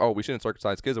like, oh, we shouldn't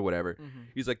circumcise kids or whatever. Mm-hmm.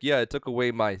 He's like, yeah, it took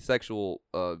away my sexual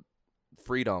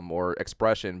freedom or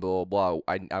expression, blah blah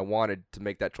blah. I wanted to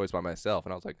make that choice by myself,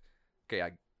 and I was like,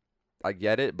 okay, I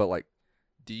get it, but like,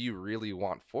 do you really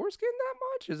want foreskin that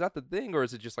much? Is that the thing, or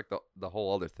is it just like the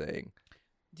whole other thing?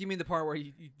 Do you mean the part where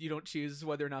you don't choose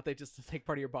whether or not they just take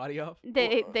part of your body off?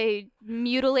 They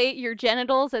mutilate your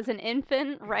genitals as an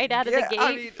infant right out of the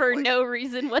gate for no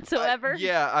reason whatsoever.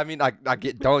 I mean, I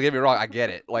get. Don't get me wrong, I get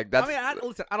it. Like that's.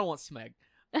 Listen, I don't want smeg.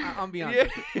 I'm being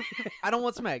honest. Yeah. I don't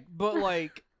want smeg, but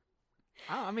like,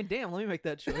 I mean, damn. Let me make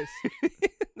that choice.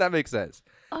 That makes sense.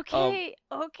 Okay.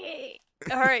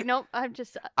 All right. Nope. I'm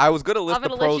just. I was gonna list I'm the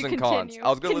gonna let pros you and cons. continue. I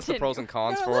was gonna list the pros and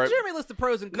cons No, for let it. Jeremy list the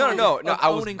pros and No, cons. no. of I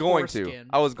was owning going to. foreskin.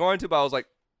 I was going to, but I was like,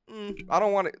 I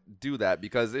don't want to do that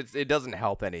because it doesn't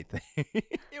help anything.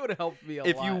 It would have helped me a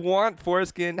If lot. you want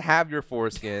foreskin, have your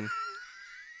foreskin.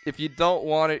 If you don't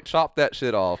want it, chop that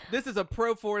shit off. This is a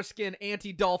pro foreskin,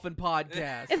 anti dolphin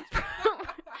podcast.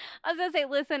 I was gonna say,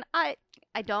 listen, I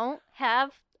don't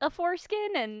have a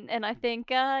foreskin, and I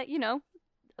think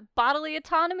bodily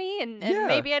autonomy, and Yeah.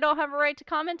 maybe I don't have a right to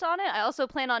comment on it. I also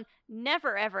plan on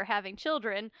never ever having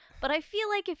children, but I feel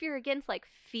like if you're against like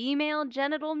female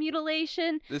genital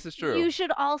mutilation, This is true. you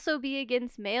should also be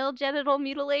against male genital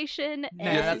mutilation. Nah,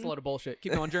 and that's a load of bullshit.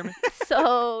 Keep going, Jeremy.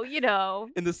 so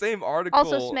In the same article.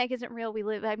 Also, smack isn't real.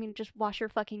 Just wash your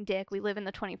fucking dick. We live in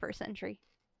the 21st century.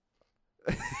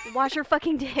 Wash your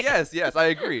fucking dick. yes, I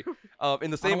agree.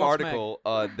 In the same want article,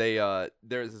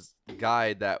 there's this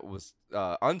guy that was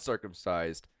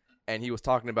uncircumcised, and he was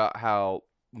talking about how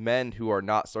men who are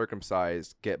not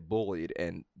circumcised get bullied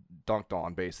and dunked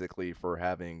on basically for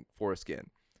having foreskin,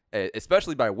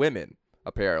 especially by women.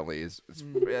 Apparently,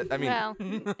 I mean, Well,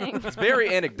 it's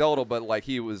very anecdotal, but like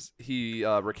he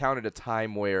recounted a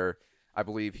time where I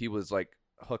believe he was like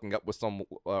hooking up with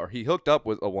he hooked up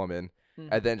with a woman.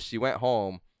 And then she went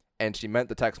home, and she meant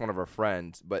to text one of her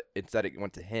friends, but instead it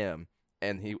went to him,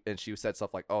 and she said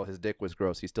stuff like, "Oh, his dick was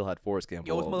gross. He still had foreskin."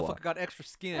 Yo, Blah, this blah, blah. motherfucker got extra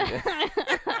skin.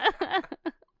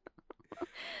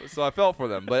 So I felt for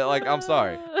them, but like I'm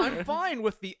sorry. I'm fine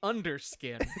with the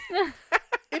underskin.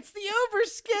 It's the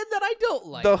overskin that I don't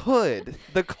like. The hood,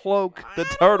 the cloak, the I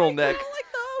turtleneck. don't like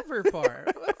the over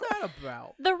part. What's that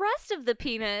about? the rest of the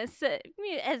penis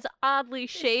is oddly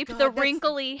shaped, God, the that's-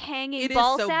 wrinkly hanging It is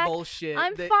ball so sack. bullshit.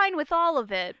 I'm that- fine with all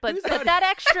of it, but, Who's but out- that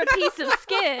extra piece of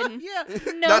skin, Yeah.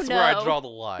 no, That's no. where I draw the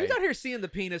line. Who's out here seeing the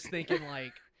penis thinking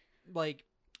like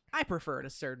I prefer it a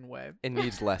certain way. It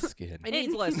needs less skin. It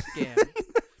needs less skin.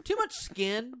 Too much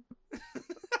skin.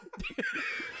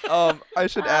 I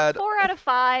should add. 4 out of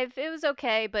 5. It was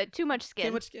okay, but too much skin.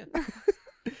 Too much skin.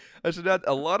 I should add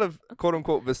a lot of quote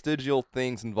unquote vestigial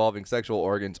things involving sexual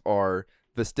organs are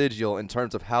vestigial in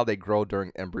terms of how they grow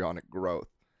during embryonic growth.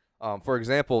 For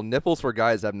example, nipples for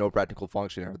guys have no practical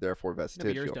function and are therefore vestigial.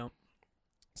 Maybe yours don't.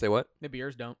 Say what? Maybe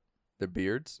yours don't. Their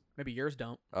beards? Maybe yours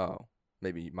don't. Oh,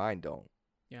 maybe mine don't.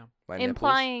 Yeah. My nipples?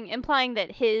 implying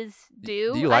that his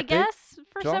do, do you I lactate, guess,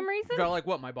 for John? some reason. Got like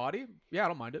what? My body? Yeah, I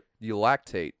don't mind it. You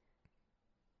lactate.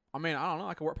 I mean, I don't know.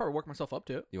 I could probably work myself up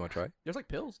to it. You want to try? There's like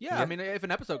pills. Yeah, Yeah. I mean, if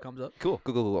an episode comes up. Cool.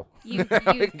 You- We you-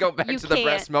 can go back you to the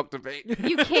breast can't. milk debate.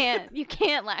 You can't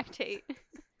lactate.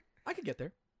 I could get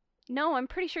there. No, I'm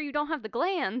pretty sure you don't have the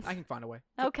glands. I can find a way.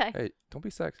 Okay. Hey, don't be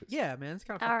sexist. Yeah, man, it's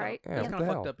kind of All fucked right. up. Yeah, It's what kind of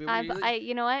the fucked up.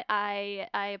 You know what? I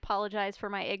apologize for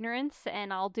my ignorance,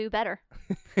 and I'll do better.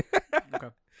 Okay.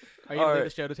 Are you gonna leave Alright. the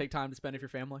show to take time to spend with your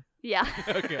family? Yeah.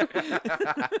 Okay.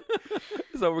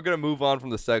 So we're gonna move on from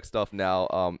the sex stuff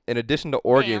now. In addition to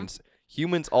organs,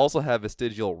 humans also have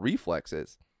vestigial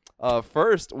reflexes.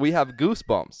 First, we have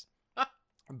goosebumps.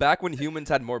 Back when humans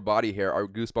had more body hair, our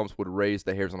goosebumps would raise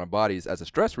the hairs on our bodies as a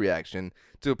stress reaction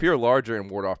to appear larger and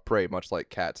ward off prey, much like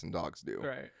cats and dogs do.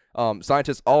 Right.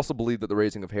 Scientists also believe that the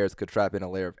raising of hairs could trap in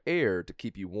a layer of air to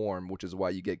keep you warm, which is why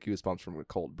you get goosebumps from a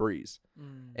cold breeze.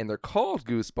 And they're called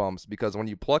goosebumps because when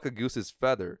you pluck a goose's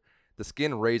feather, the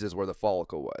skin raises where the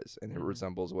follicle was, and it Mhm.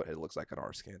 resembles what it looks like on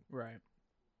our skin. Right.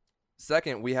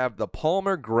 Second, we have the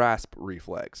palmar grasp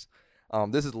reflex.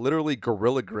 This is literally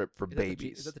gorilla grip for Is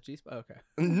babies. that the G spot? Okay.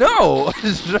 No,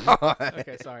 Sean.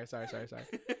 Okay. Sorry.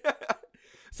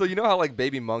 So you know how like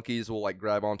baby monkeys will like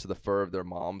grab onto the fur of their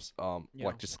moms, Yeah.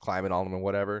 like just climbing on them and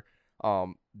whatever.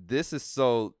 This is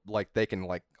so like they can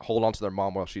like hold onto their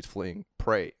mom while she's fleeing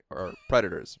prey or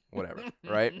predators, whatever,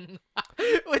 right?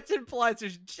 Which implies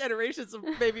there's generations of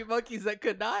baby monkeys that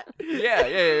could not.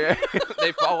 Yeah.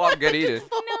 They fall off, get eaten.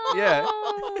 No. Yeah.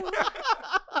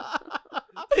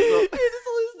 You just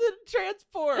lose the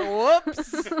transport.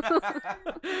 Whoops.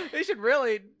 They should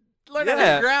really learn how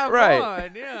Yeah, to grab right.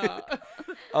 on. Yeah.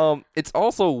 It's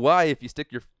also why if you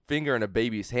stick your finger in a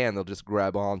baby's hand, they'll just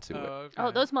grab onto it. Okay.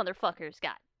 Oh, those motherfuckers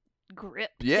got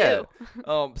grip. Yeah.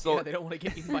 Too. So Yeah, they don't want to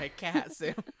get eaten by a cat,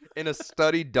 Sam. in a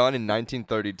study done in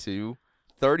 1932,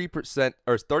 30%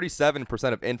 or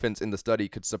 37% of infants in the study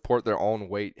could support their own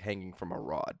weight hanging from a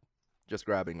rod, just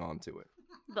grabbing onto it.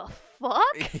 The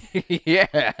fuck?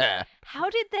 Yeah. How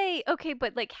did they? Okay,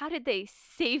 but like, how did they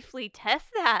safely test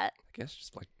that? I guess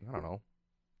just like I don't know.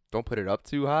 Don't put it up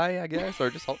too high, I guess, or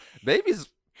just hold. Babies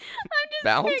I'm just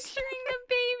balance. picturing the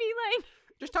baby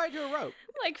Just tie it to a rope.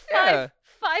 like Yeah.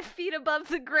 5 feet above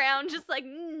the ground, just like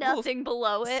nothing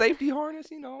below it. Safety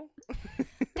harness, you know.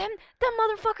 Them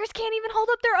motherfuckers can't even hold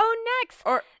up their own necks.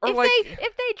 Or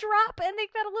If they drop and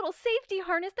they've got a little safety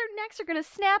harness, their necks are gonna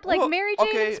snap like Well, Mary Jane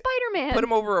okay, and Spider-Man. put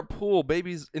them over a pool.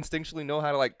 Babies instinctually know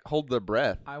how to like hold their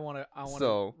breath. I want to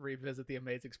So- revisit the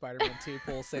Amazing Spider-Man 2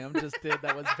 poll Sam just did.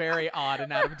 That was very odd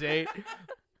and out of date.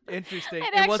 Interesting.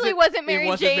 It actually wasn't Mary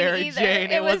wasn't Jane Mary either.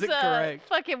 Jane. It wasn't was, correct.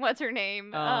 Fucking what's her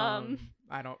name?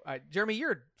 Jeremy,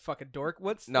 you're a fucking dork.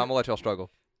 What's No, I'm gonna let y'all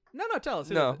struggle. No, tell us.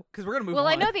 No. Because we're gonna move well,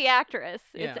 on. I know the actress.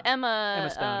 Yeah. It's Emma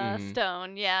Stone. Mhm.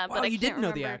 Stone. Yeah, Wow, but I you can't didn't know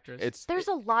the remember. actress. It's There's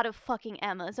a lot of fucking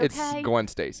Emmas. it's Okay. Gwen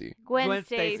Stacy. Gwen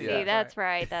Stacy, Stacy. yeah. That's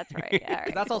right. That's right. Yeah, all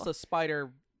right, That's cool. also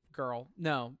Spider Girl.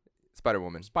 No, Spider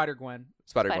Woman. Spider Gwen.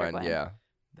 Spider-Gwen, Spider-Gwen. yeah.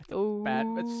 Bad.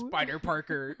 It's Ooh. Spider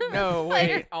Parker. No,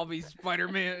 Spider- wait. I'll be Spider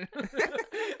Man.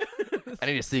 I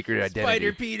need a secret identity.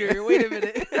 Spider Peter. Wait a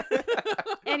minute.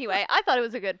 Anyway, I thought it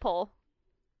was a good poll.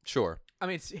 Sure. I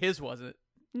mean, his wasn't.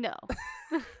 No.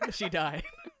 She died.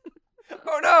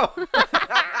 Oh no.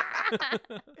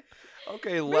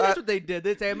 Okay, Maybe that's what they did.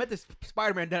 They say, I met this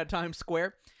Spider-Man down at Times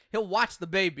Square. He'll watch the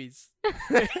babies.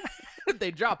 If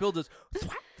they drop, he'll just...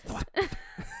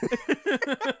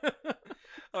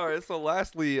 All right, so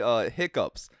lastly,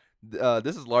 hiccups.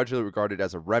 This is largely regarded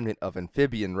as a remnant of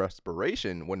amphibian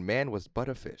respiration when man was but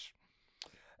a fish.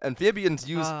 Amphibians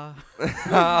use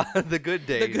the good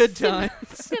days. the good times.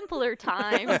 Simpler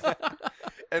times.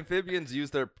 Amphibians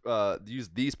use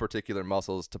these particular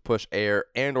muscles to push air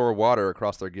and or water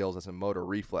across their gills as a motor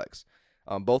reflex.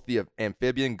 Both the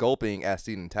amphibian gulping, as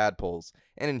seen in tadpoles,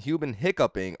 and in human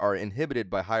hiccuping are inhibited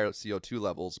by higher CO2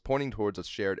 levels, pointing towards a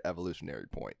shared evolutionary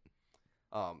point.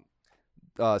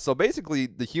 So basically,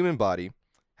 the human body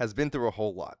has been through a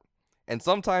whole lot, and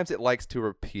sometimes it likes to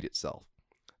repeat itself.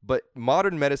 But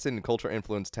modern medicine and cultural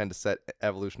influence tend to set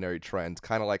evolutionary trends,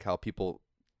 kind of like how people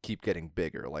keep getting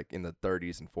bigger. Like in the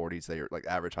 30s and 40s, they were like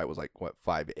average height was like what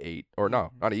 5'8", or no,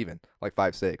 not even like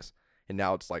 5'6", and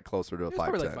now it's like closer to a It's 5'10".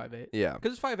 probably like 5'8". Yeah.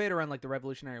 Because it's 5'8" around like the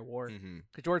Revolutionary War. Mm-hmm.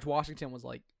 Because George Washington was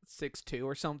like 6'2"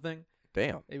 or something.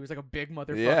 Damn. He was like a big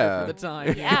motherfucker Yeah. for the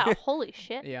time. Yeah. Holy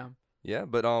shit. Yeah. Yeah,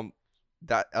 but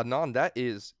that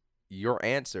is your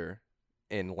answer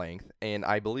in length, and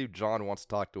I believe John wants to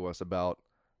talk to us about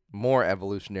more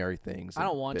evolutionary things. I and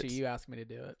don't want to. bits. You asked me to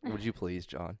do it. Would you please,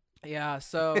 John? Yeah,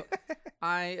 so Sam,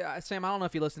 I don't know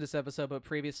if you listened to this episode, but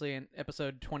previously in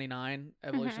episode 29,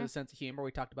 Evolution of the Sense of Humor,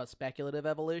 we talked about speculative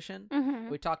evolution. Mm-hmm.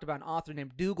 We talked about an author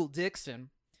named Dougal Dixon,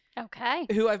 Okay.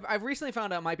 who I've recently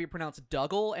found out might be pronounced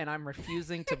Dougal, and I'm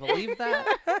refusing to believe that.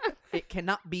 It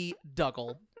cannot be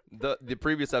Dougal. The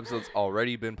previous episode's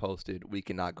already been posted. We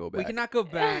cannot go back. We cannot go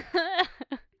back.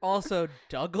 Also,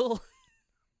 Dougal?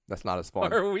 That's not as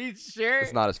fun. Are we sure?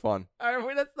 It's not as fun. Are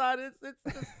we? That's not.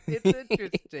 It's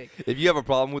interesting. If you have a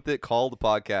problem with it, call the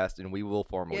podcast and we will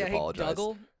formally Yeah, hey, apologize.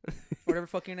 Dougal, whatever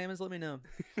fuck your name is, let me know.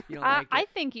 You don't like I it.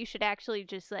 think you should actually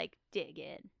just like dig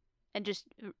in and just,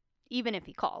 even if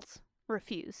he calls,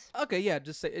 refuse. Okay, yeah,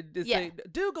 just say, say,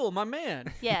 Dougal, my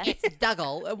man. Yeah. It's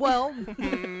Dougal. Well,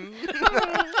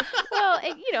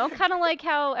 Well, kind of like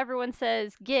how everyone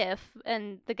says GIF,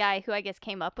 and the guy who I guess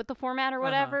came up with the format or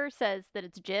whatever says that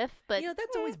it's GIF, but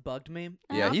that's always bugged me.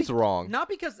 Yeah, Not he's wrong. Not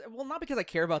because I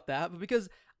care about that, but because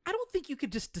I don't think you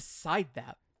could just decide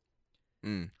that.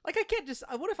 Like, I can't just.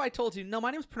 What if I told you, no,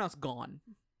 my name's pronounced Gone?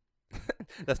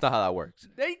 That's not how that works.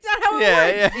 It's not how it Yeah,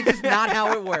 works. yeah. It's just not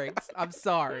how it works. I'm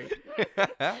sorry.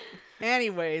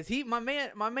 Anyways, my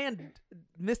man,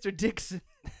 Mr. Dixon.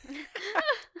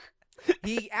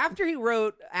 After he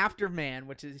wrote After Man,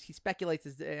 which is he speculates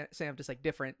is Sam just like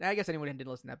different. I guess anyone who didn't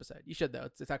listen to the episode, you should though.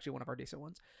 It's actually one of our decent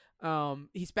ones.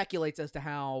 He speculates as to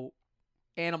how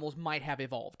animals might have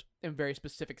evolved in very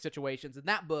specific situations. In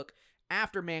that book,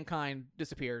 after mankind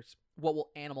disappears, what will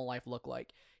animal life look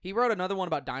like? He wrote another one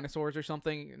about dinosaurs or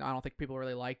something. I don't think people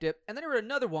really liked it. And then he wrote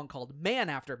another one called Man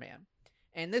After Man.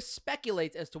 And this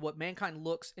speculates as to what mankind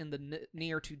looks in the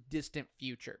near to distant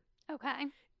future. okay.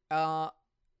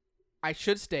 I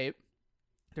should state,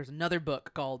 there's another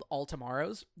book called All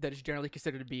Tomorrows that is generally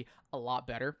considered to be a lot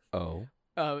better. Oh.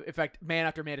 In fact, Man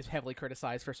After Man is heavily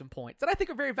criticized for some points that I think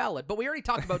are very valid. But we already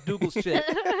talked about Dougal's shit.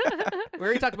 We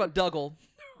already talked about Dougal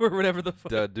or whatever the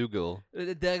fuck. Dougal.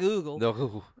 Dougal.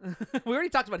 No. We already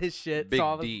talked about his shit. Big so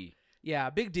I was- D. Yeah,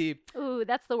 Big D. Ooh,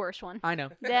 that's the worst one. I know.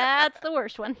 That's the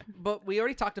worst one. But we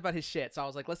already talked about his shit, so I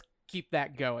was like, let's keep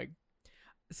that going.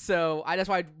 So that's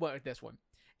why I went with this one.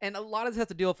 And a lot of this has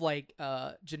to deal with like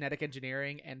genetic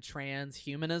engineering and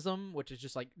transhumanism, which is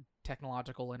just like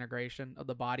technological integration of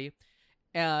the body.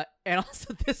 And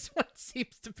also this one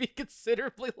seems to be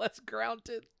considerably less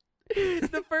grounded.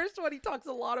 The first one, he talks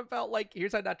a lot about, like,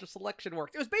 here's how natural selection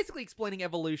works. It was basically explaining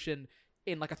evolution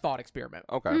in, like, a thought experiment.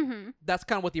 Okay. Mm-hmm. That's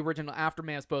kind of what the original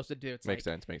Afterman is supposed to do. It's Makes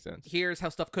like, sense. Makes sense. here's how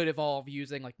stuff could evolve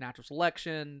using, like, natural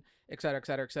selection, et cetera, et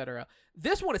cetera, et cetera.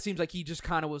 This one, it seems like he just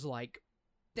kind of was like,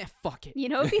 fuck it. You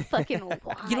know, it'd be fucking wild.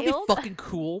 You know, it'd be fucking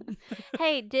cool.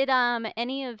 Hey, did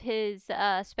any of his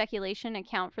speculation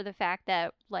account for the fact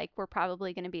that, like, we're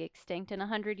probably going to be extinct in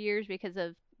 100 years because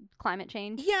of climate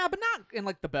change? Yeah, but not in,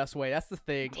 like, the best way. That's the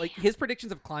thing. Like, his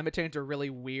predictions of climate change are really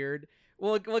weird.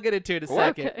 We'll get into it in a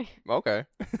second. Okay. Okay.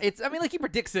 It's, I mean, like, he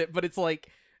predicts it, but it's like,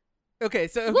 okay,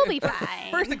 so We'll be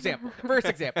fine. First example. We're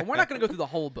not going to go through the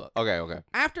whole book. Okay.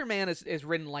 Afterman is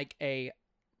written like a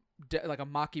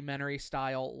mockumentary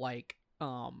style, like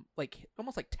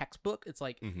almost like textbook. It's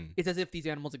like Mm-hmm. it's as if these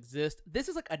animals exist. This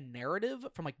is like a narrative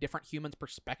from like different humans'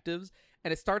 perspectives,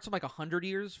 and it starts from like 100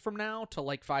 years from now to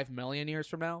like 5 million years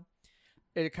from now.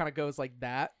 And it kind of goes like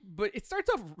that, but it starts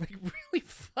off like really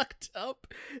fucked up.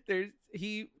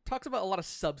 He talks about a lot of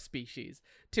subspecies,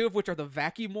 two of which are the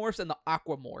vacuumorphs and the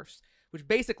aquamorphs, which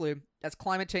basically, as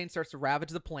climate change starts to ravage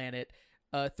the planet,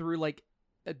 through like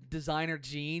designer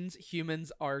genes,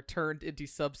 humans are turned into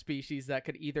subspecies that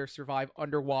could either survive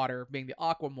underwater, being the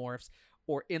aquamorphs,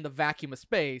 or in the vacuum of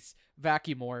space,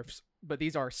 vacuumorphs. But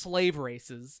these are slave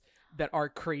races that are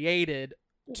created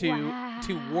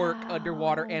to work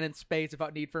underwater and in space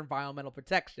without need for environmental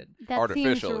protection. That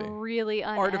Artificially. seems really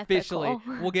unethical. Artificially.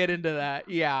 We'll get into that.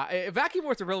 Yeah.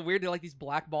 Vacuumorphs are real weird. They're like these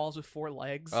black balls with 4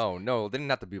 legs. Oh no, they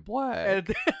didn't have to be black.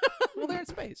 And well, they're in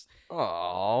space.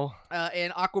 Oh.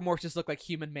 And aquamorphs just look like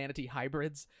human manatee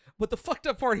hybrids. But the fucked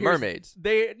up part here is Mermaids.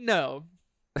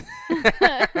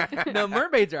 no,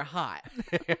 mermaids are hot.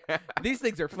 These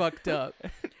things are fucked up.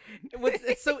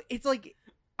 So it's like,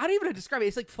 I don't even know how to describe it.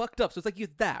 It's like fucked up. So it's like you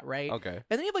have that, right? Okay. And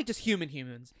then you have like just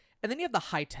humans. And then you have the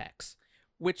high-techs,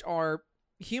 which are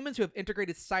humans who have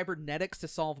integrated cybernetics to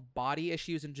solve body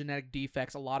issues and genetic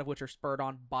defects, a lot of which are spurred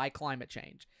on by climate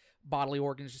change. Bodily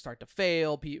organs just start to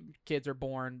fail. Kids are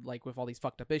born like with all these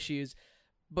fucked up issues.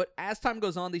 But as time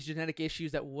goes on, these genetic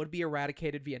issues that would be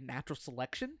eradicated via natural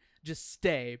selection just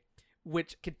stay,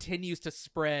 which continues to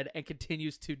spread and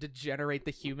continues to degenerate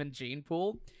the human gene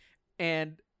pool.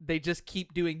 And they just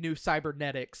keep doing new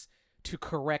cybernetics to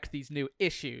correct these new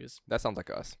issues. That sounds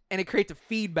like us. And it creates a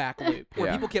feedback loop where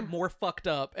Yeah. people get more fucked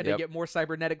up and Yep. they get more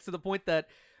cybernetics to the point that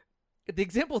the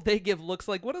example they give looks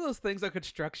like one of those things on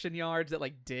construction yards that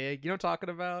like dig. You know what I'm talking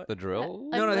about? The drill?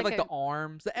 No, they have like like the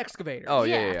arms, the excavator. Oh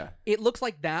Yeah. yeah. It looks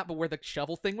like that, but where the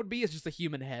shovel thing would be is just a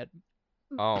human head.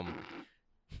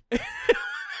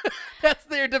 That's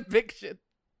their depiction.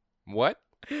 What?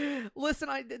 Listen,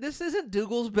 this isn't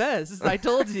Dougal's best. I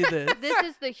told you this. This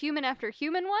is the human after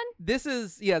human one? This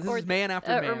is Or man after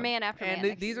man. Or man after and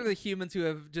man. these are the humans who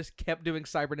have just kept doing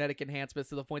cybernetic enhancements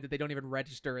to the point that they don't even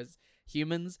register as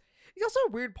humans. There's also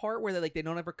a weird part where they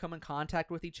don't ever come in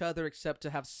contact with each other except to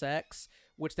have sex,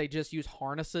 which they just use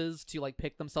harnesses to like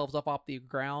pick themselves up off the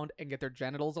ground and get their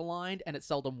genitals aligned, and it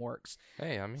seldom works.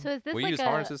 Hey, I mean, So is this we like use a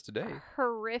harnesses today.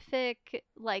 horrific,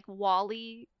 like,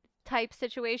 WALL-E type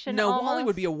situation? No, almost? Wally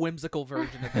would be a whimsical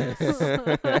version of this.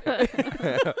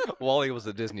 Wally was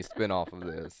a Disney spin-off of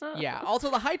this. Yeah.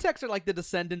 Also, the high-techs are like the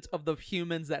descendants of the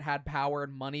humans that had power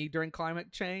and money during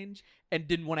climate change and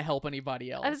didn't want to help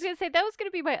anybody else. I was going to say, that was going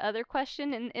to be my other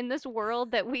question. In this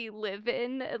world that we live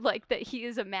in, like, that he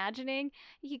is imagining,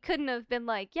 he couldn't have been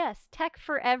like, yes, tech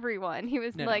for everyone. He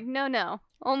was No, like, no,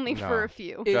 only No. for a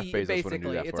few. Jeff Bezos wouldn't do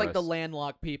Basically, that it's for like the us.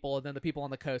 landlocked people, and then the people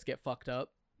on the coast get fucked up.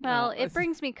 Well, it's- it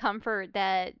brings me comfort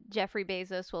that Jeffrey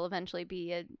Bezos will eventually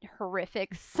be a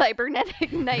horrific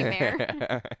cybernetic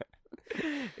nightmare.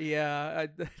 Yeah,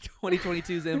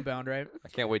 2022's inbound, right? I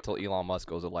can't wait till Elon Musk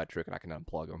goes electric and I can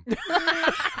unplug him.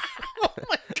 Oh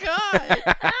my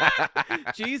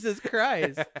god! Jesus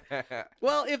Christ.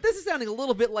 Well, if this is sounding a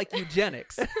little bit like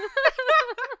eugenics,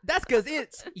 that's because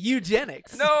it's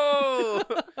eugenics. No,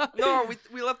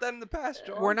 we left that in the past,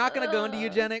 John. We're not going to go into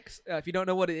eugenics. If you don't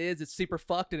know what it is, it's super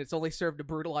fucked and it's only served to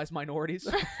brutalize minorities.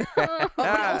 But it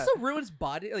also ruins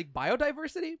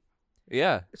biodiversity.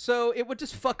 Yeah, So it would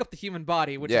just fuck up the human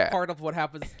body, which Yeah. is part of what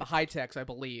happens to the high techs, I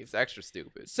believe. it's extra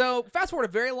stupid. So fast forward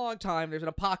a very long time, there's an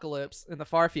apocalypse in the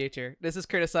far future. This is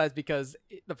criticized because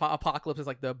the apocalypse is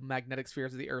like the magnetic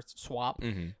spheres of the Earth swap,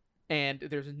 Mm-hmm. and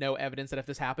there's no evidence that if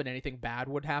this happened, anything bad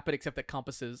would happen, except that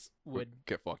compasses would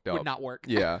Get fucked up. not work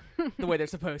Yeah. the way they're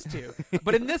supposed to.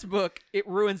 But in this book, it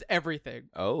ruins everything,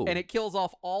 Oh. and it kills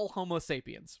off all Homo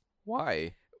sapiens.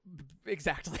 Why?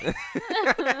 Exactly.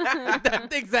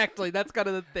 Exactly. That's kind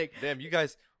of the thing. Damn, you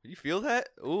guys You feel that?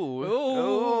 Ooh.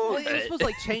 Well, it was supposed to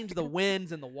like change the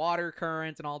winds and the water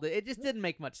currents and all that. It just didn't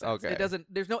make much sense. Okay. It doesn't.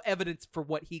 There's no evidence for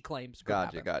what he claims.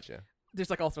 Gotcha. There's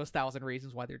like also 1,000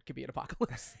 reasons why there could be an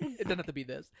apocalypse. It doesn't have to be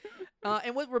this.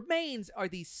 And what remains are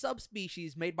these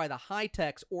subspecies made by the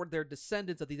high-techs or their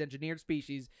descendants of these engineered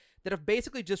species that have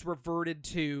basically just reverted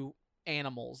to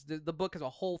animals. The book has a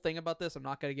whole thing about this I'm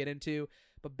not going to get into,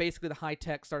 but basically the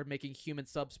high-tech started making human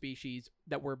subspecies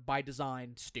that were by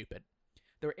design stupid.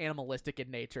 They're animalistic in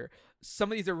nature.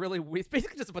 Some of these are really weird. It's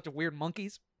basically just a bunch of weird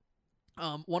monkeys.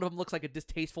 One of them looks like a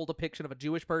distasteful depiction of a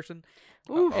Jewish person.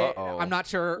 Uh-oh. I'm not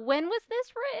sure. When was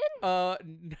this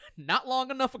written? Not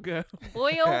long enough ago.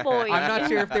 Boy, oh boy. I'm not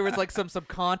sure if there was like some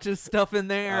subconscious stuff in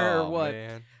there or what.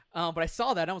 Man. But I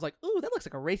saw that and I was like, ooh, that looks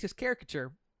like a racist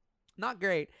caricature. Not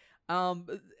great. Some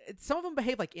of them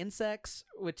behave like insects,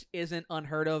 which isn't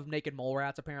unheard of. Naked mole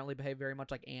rats apparently behave very much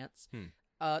like ants.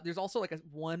 There's also like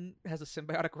one has a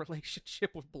symbiotic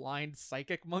relationship with blind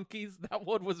psychic monkeys. That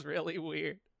one was really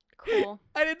weird. Cool.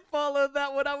 I didn't follow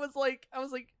that one. I was like,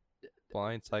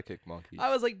 Blind psychic monkey.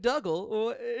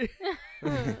 Dougal.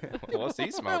 What's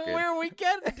he smoking? Where are we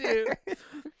getting to?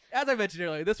 As I mentioned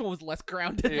earlier, this one was less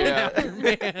grounded Yeah. than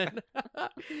Afterman.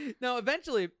 No,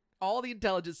 eventually, all the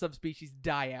intelligent subspecies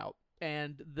die out,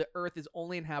 and the Earth is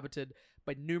only inhabited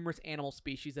by numerous animal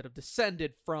species that have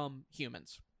descended from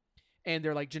humans. And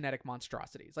they're like genetic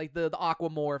monstrosities. Like the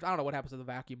aquamorphs. I don't know what happens to the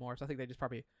vacuumorphs. I think they just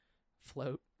probably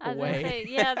float I was gonna away. say,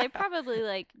 yeah, they probably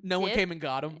like. No one dip. came and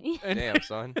got them. And Damn,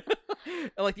 son.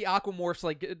 like the aquamorphs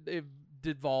like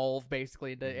devolve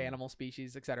basically into animal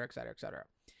species, et cetera, et cetera, et cetera.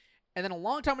 And then a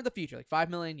long time in the future, like 5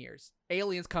 million years,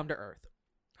 aliens come to Earth.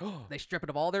 They strip it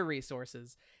of all their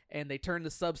resources and they turn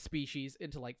the subspecies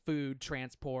into like food,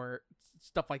 transport,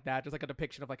 stuff like that. Just like a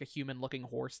depiction of like a human looking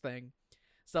horse thing,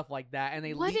 stuff like that. And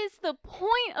they What is the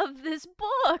point of this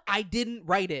book? I didn't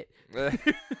write it.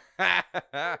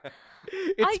 I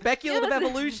It's speculative get it.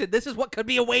 evolution. This is what could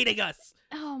be awaiting us.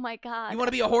 Oh my god. You want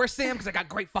to be a horse, Sam? Because I got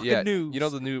great fucking Yeah, news. you know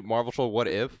the new Marvel show, What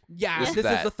If? Yeah, This this is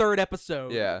is that. the 3rd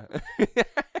episode. Yeah.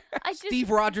 I just, Steve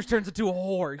Rogers turns into a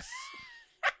horse.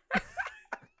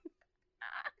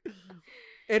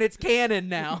 And it's canon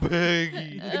now.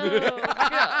 Peggy. Oh,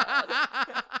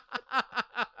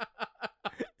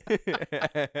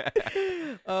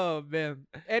 Oh man.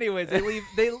 Anyways,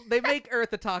 they make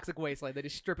Earth a toxic wasteland. They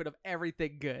just strip it of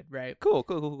everything good, right? Cool.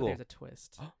 But there's a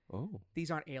twist. Oh.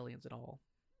 These aren't aliens at all.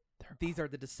 These are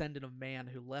the descendant of man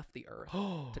who left the Earth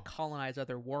to colonize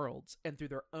other worlds, and through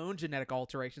their own genetic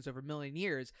alterations over a million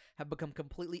years have become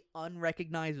completely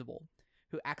unrecognizable,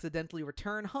 who accidentally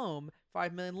return home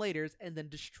 5 million later and then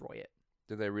destroy it.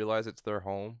 Did they realize it's their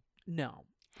home? No.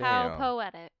 how Damn.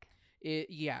 poetic.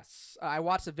 Yes. I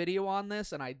watched a video on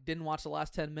this, and I didn't watch the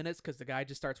last 10 minutes because the guy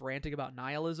just starts ranting about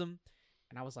nihilism.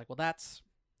 And I was like, well, that's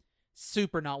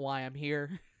super not why I'm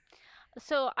here.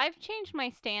 So I've changed my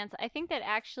stance. I think that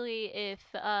actually if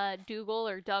Dougal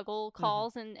or Dougal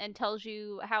calls and tells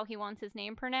you how he wants his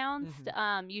name pronounced,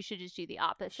 you should just do the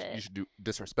opposite. You should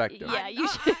disrespect him. Yeah, you I'm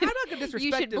should. not gonna disrespect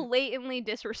You should him. blatantly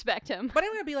disrespect him. But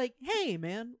I'm going to be like, hey,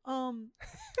 man,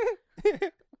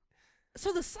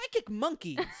 so the psychic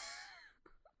monkeys.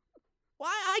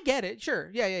 Why? I get it. Sure.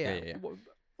 Yeah. Yeah. Why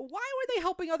were they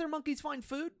helping other monkeys find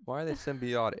food? Why are they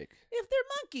symbiotic? If they're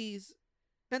monkeys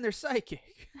and they're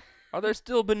psychic, Are there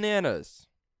still bananas?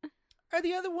 are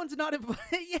the other ones not invited?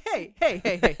 Hey,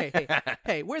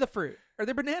 hey, where the fruit? Are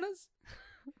there bananas?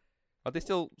 Are they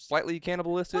still slightly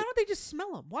cannibalistic? Why don't they just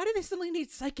smell them? Why do they suddenly need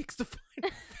psychics to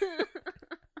find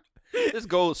Just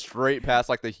go straight past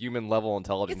like the human level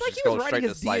intelligence. It's like just he was go straight writing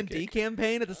to his D&D psychic.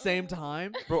 campaign at the same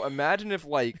time. Bro, imagine if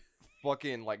like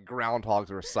fucking like groundhogs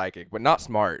were psychic, but not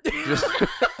smart. Just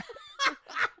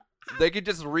they could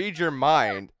just read your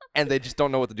mind, and they just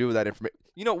don't know what to do with that information.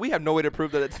 You know, we have no way to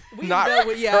prove that it's We not.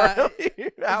 know, yeah. how it's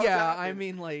Yeah, I happened.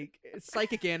 mean, like,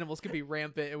 psychic animals could be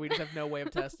rampant, and we just have no way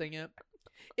of testing it.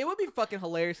 It would be fucking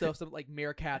hilarious though if some like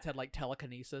meerkats had like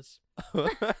telekinesis,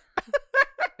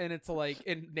 and it's like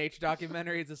in nature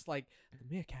documentaries, it's like the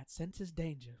meerkat senses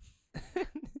danger.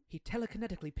 He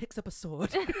telekinetically picks up a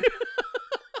sword.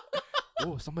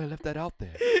 Oh, somebody left that out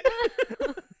there.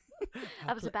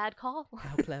 That was a bad call.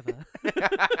 How clever.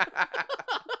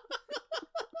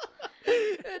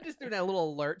 Just doing that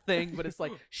little alert thing, but it's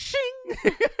like shing.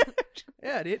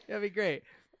 Yeah, dude, that'd be great.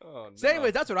 Oh, So,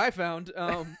 anyways, that's what I found.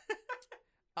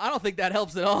 I don't think that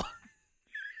helps at all.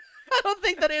 I don't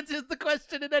think that answers the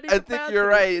question in any I think you're capacity.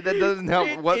 right. That doesn't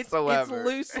help whatsoever.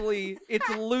 It's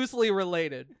loosely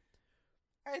related.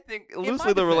 I think my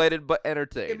loosely defense- related, but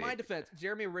entertaining. In my defense,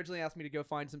 Jeremy originally asked me to go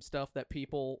find some stuff that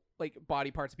people, like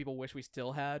body parts that people wish we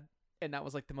still had, and that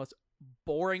was like the most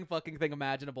boring fucking thing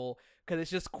imaginable because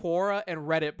it's just Quora and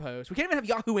Reddit posts. We can't even have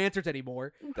Yahoo Answers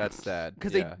anymore That's sad.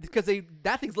 because yeah.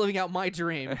 that thing's living out my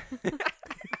dream.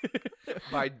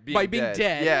 By by being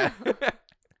dead. Yeah.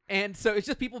 And so it's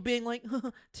just people being like,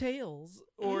 Tails.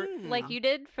 Or Like you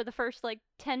did for the first like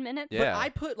 10 minutes. Yeah. But I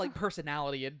put like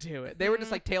personality into it. They were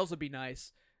just like, Tails would be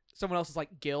nice. Someone else is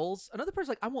like, Gills. Another person's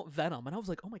like, I want Venom. And I was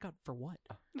like, oh my God, for what?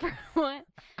 For what?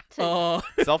 To,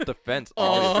 Self-defense,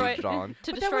 Oh. obviously, John.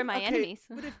 to But that destroy would- my okay, enemies.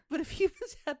 But if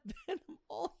humans had Venom,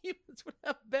 all humans would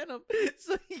have Venom.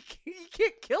 So you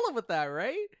can't kill him with that,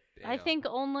 right? I Damn. think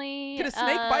only Can a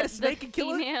snake bite a the snake and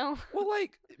kill it? female. Well,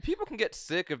 like, people can get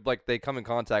sick if, like, they come in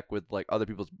contact with, like, other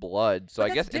people's blood. So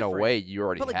But I guess that's in a different. way you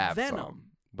already But, like, have Venom. some.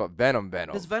 But Venom.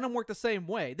 Does Venom work the same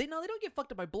way? They don't get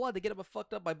fucked up by blood. They get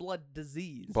fucked up by blood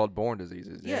disease. Blood-borne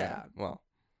diseases. Yeah. Yeah. Well,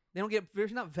 They don't get.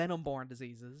 There's not venom-borne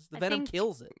diseases. The I venom think-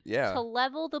 kills it. yeah. To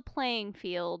level the playing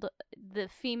field, the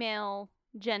female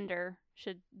gender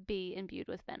should be imbued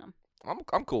with venom.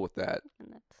 I'm cool with that.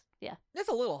 And that's, yeah. It's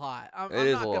a little hot. I'm It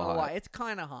is not a little gonna lie. hot. It's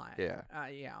kind of hot. Yeah.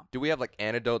 Yeah. Do we have, like,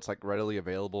 antidotes, like, readily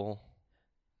available?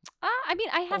 I mean,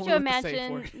 I have Only to with the safe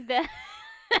imagine word. that.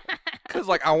 Because,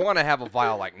 like, I want to have a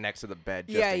vial, like, next to the bed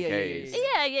just Yeah, in yeah, yeah, yeah, case.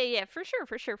 yeah. Yeah, for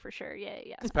sure.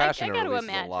 Yeah. Dispassionate I gotta releases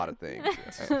imagine. a lot of things.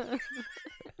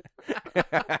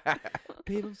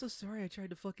 Babe, I'm so sorry. I tried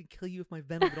to fucking kill you with my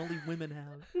venom, but only women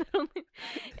have.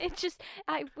 It's just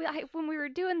I when we were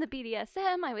doing the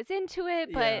BDSM, I was into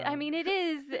it, but Yeah. I mean,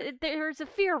 there's a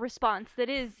fear response that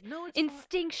is No, it's fine.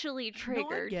 instinctually No, I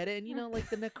triggered. get it. And you know, like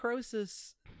the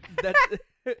necrosis that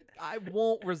I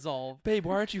won't resolve. Babe,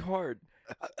 why aren't you hard?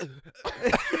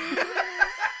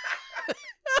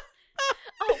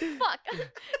 Oh fuck! Get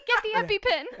the Yeah.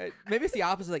 EpiPen. Maybe it's the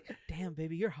opposite. Like, damn,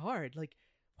 baby, you're hard. Like,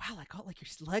 wow, like, oh, like your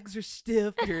legs are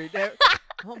stiff. You're there.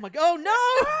 Oh my god! Oh no!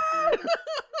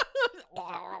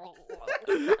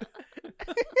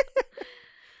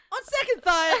 On second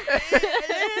thought,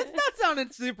 it's not sounding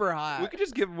super hot. We could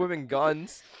just give women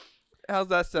guns. How's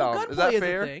that Well, sound? gunplay Is that a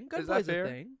fair? thing. Is Gunplay's that fair? a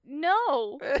thing.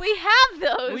 No, we have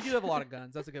those. We do have a lot of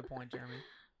guns. That's a good point, Jeremy.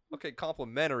 Okay,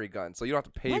 complimentary guns, so you don't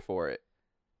have to pay What? for it.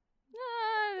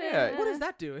 Yeah. What is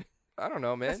that doing? I don't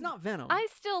know, man. That's not venom. I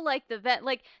still like the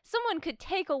like someone could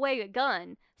take away a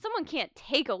gun. Someone can't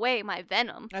take away my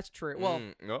venom. That's true. Well,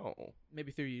 no.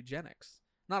 maybe through eugenics.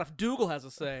 Not if Dougal has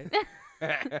a say. All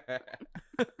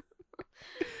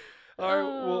right,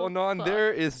 well, Oh, Anon, fuck.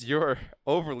 there is your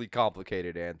overly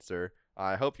complicated answer.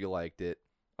 I hope you liked it.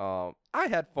 I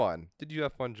had fun. Did you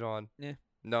have fun, John? Yeah.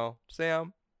 No,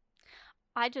 Sam.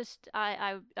 I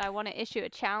want to issue a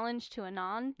challenge to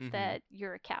Anon Mhm. that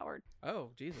you're a coward.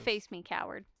 Oh, Jesus. Face me,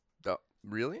 coward.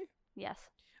 Really? Yes.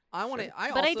 I want to. Sure. I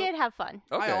But also, I did have fun.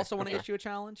 Okay. I also want to okay. issue a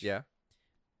challenge. Yeah.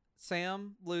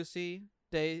 Sam, Lucy,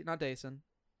 not Dayson,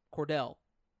 Cordell.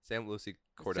 Sam, Lucy,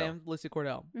 Cordell. Sam, Lucy,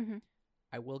 Cordell. Mm-hmm.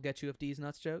 I will get you of D's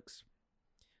nuts jokes.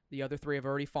 The other three have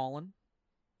already fallen.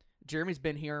 Jeremy's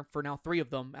been here for now 3 of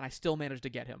them, and I still managed to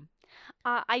get him.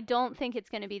 I don't think it's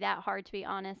going to be that hard, to be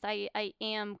honest. I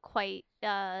am quite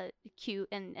cute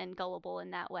and gullible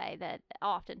in that way that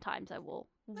oftentimes I will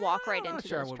walk right I'm not into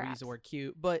sure I those would use traps. the word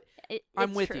cute, but It's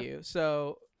I'm with true. you.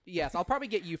 So, yes, I'll probably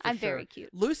get you for I'm sure. very cute.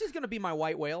 Lucy's going to be my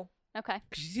white whale Okay.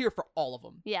 'cause she's here for all of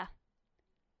them. Yeah.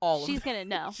 All of She's them. going to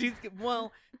know.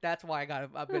 Well, that's why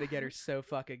I'm going to get her so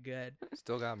fucking good.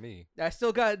 Still got me. I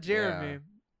still got Jeremy. Yeah.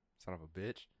 Son of a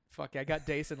bitch. Fuck, I got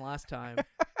Dayson last time.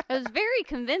 It was very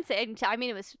convincing. I mean,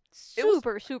 it was It was-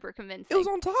 super convincing. It was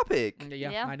on topic.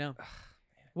 Yeah, Yeah. I know.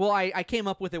 Well, I came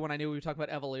up with it when I knew we were talking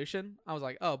about evolution. I was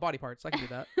like, oh, body parts. I can do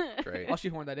that. Great. I'll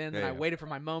shoehorn that in. Then Yeah, I yeah. waited for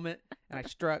my moment, and I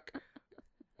struck.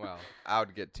 Well, I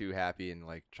would get too happy and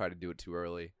like try to do it too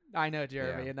early. I know,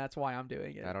 Jeremy, Yeah. and that's why I'm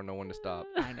doing it. I don't know when to stop.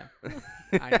 I know.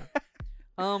 I know.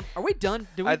 Are we done?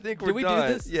 Do we, I think we're do we done.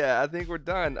 do this? Yeah, I think we're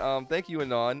done. Thank you,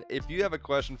 Anon. If you have a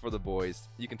question for the boys,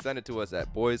 you can send it to us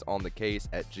at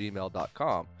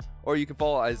boysonthecase@gmail.com. Or you can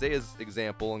follow Isaiah's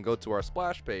example and go to our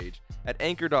splash page at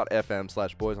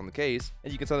anchor.fm/boysonthecase,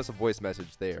 and you can send us a voice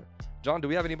message there. John, do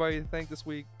we have anybody to thank this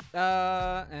week?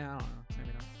 I don't know. Maybe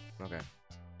not. Okay.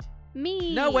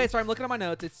 Me. No, wait. Sorry, I'm looking at my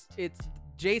notes. It's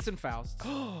Jason Faust,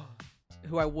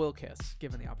 who I will kiss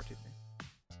given the opportunity.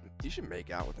 You should make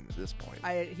out with him at this point.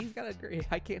 He's got to agree.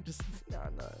 I can't just. No,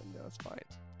 it's fine.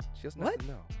 She doesn't What? have to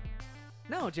know.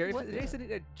 No, Jerry. What? Jason.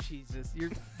 Jesus, you're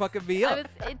fucking me I up. was,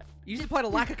 it's, You just applied a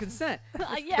lack of consent.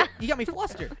 yeah. You got me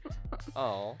flustered.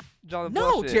 Oh, John.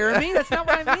 No, blushing. Jeremy, that's not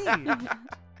what I mean.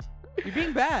 You're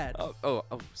being bad. Oh,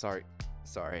 sorry.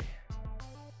 I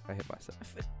hit myself.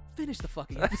 finish the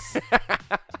fucking episode.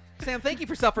 Sam, thank you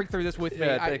for suffering through this with me.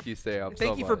 Yeah, thank you, Sam.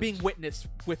 Thank so you for much. being witness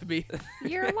with me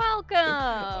You're welcome.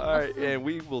 All right, and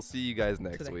we will see you guys to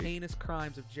next the week. heinous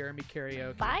crimes of Jeremy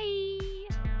Karaoke.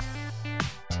 Bye.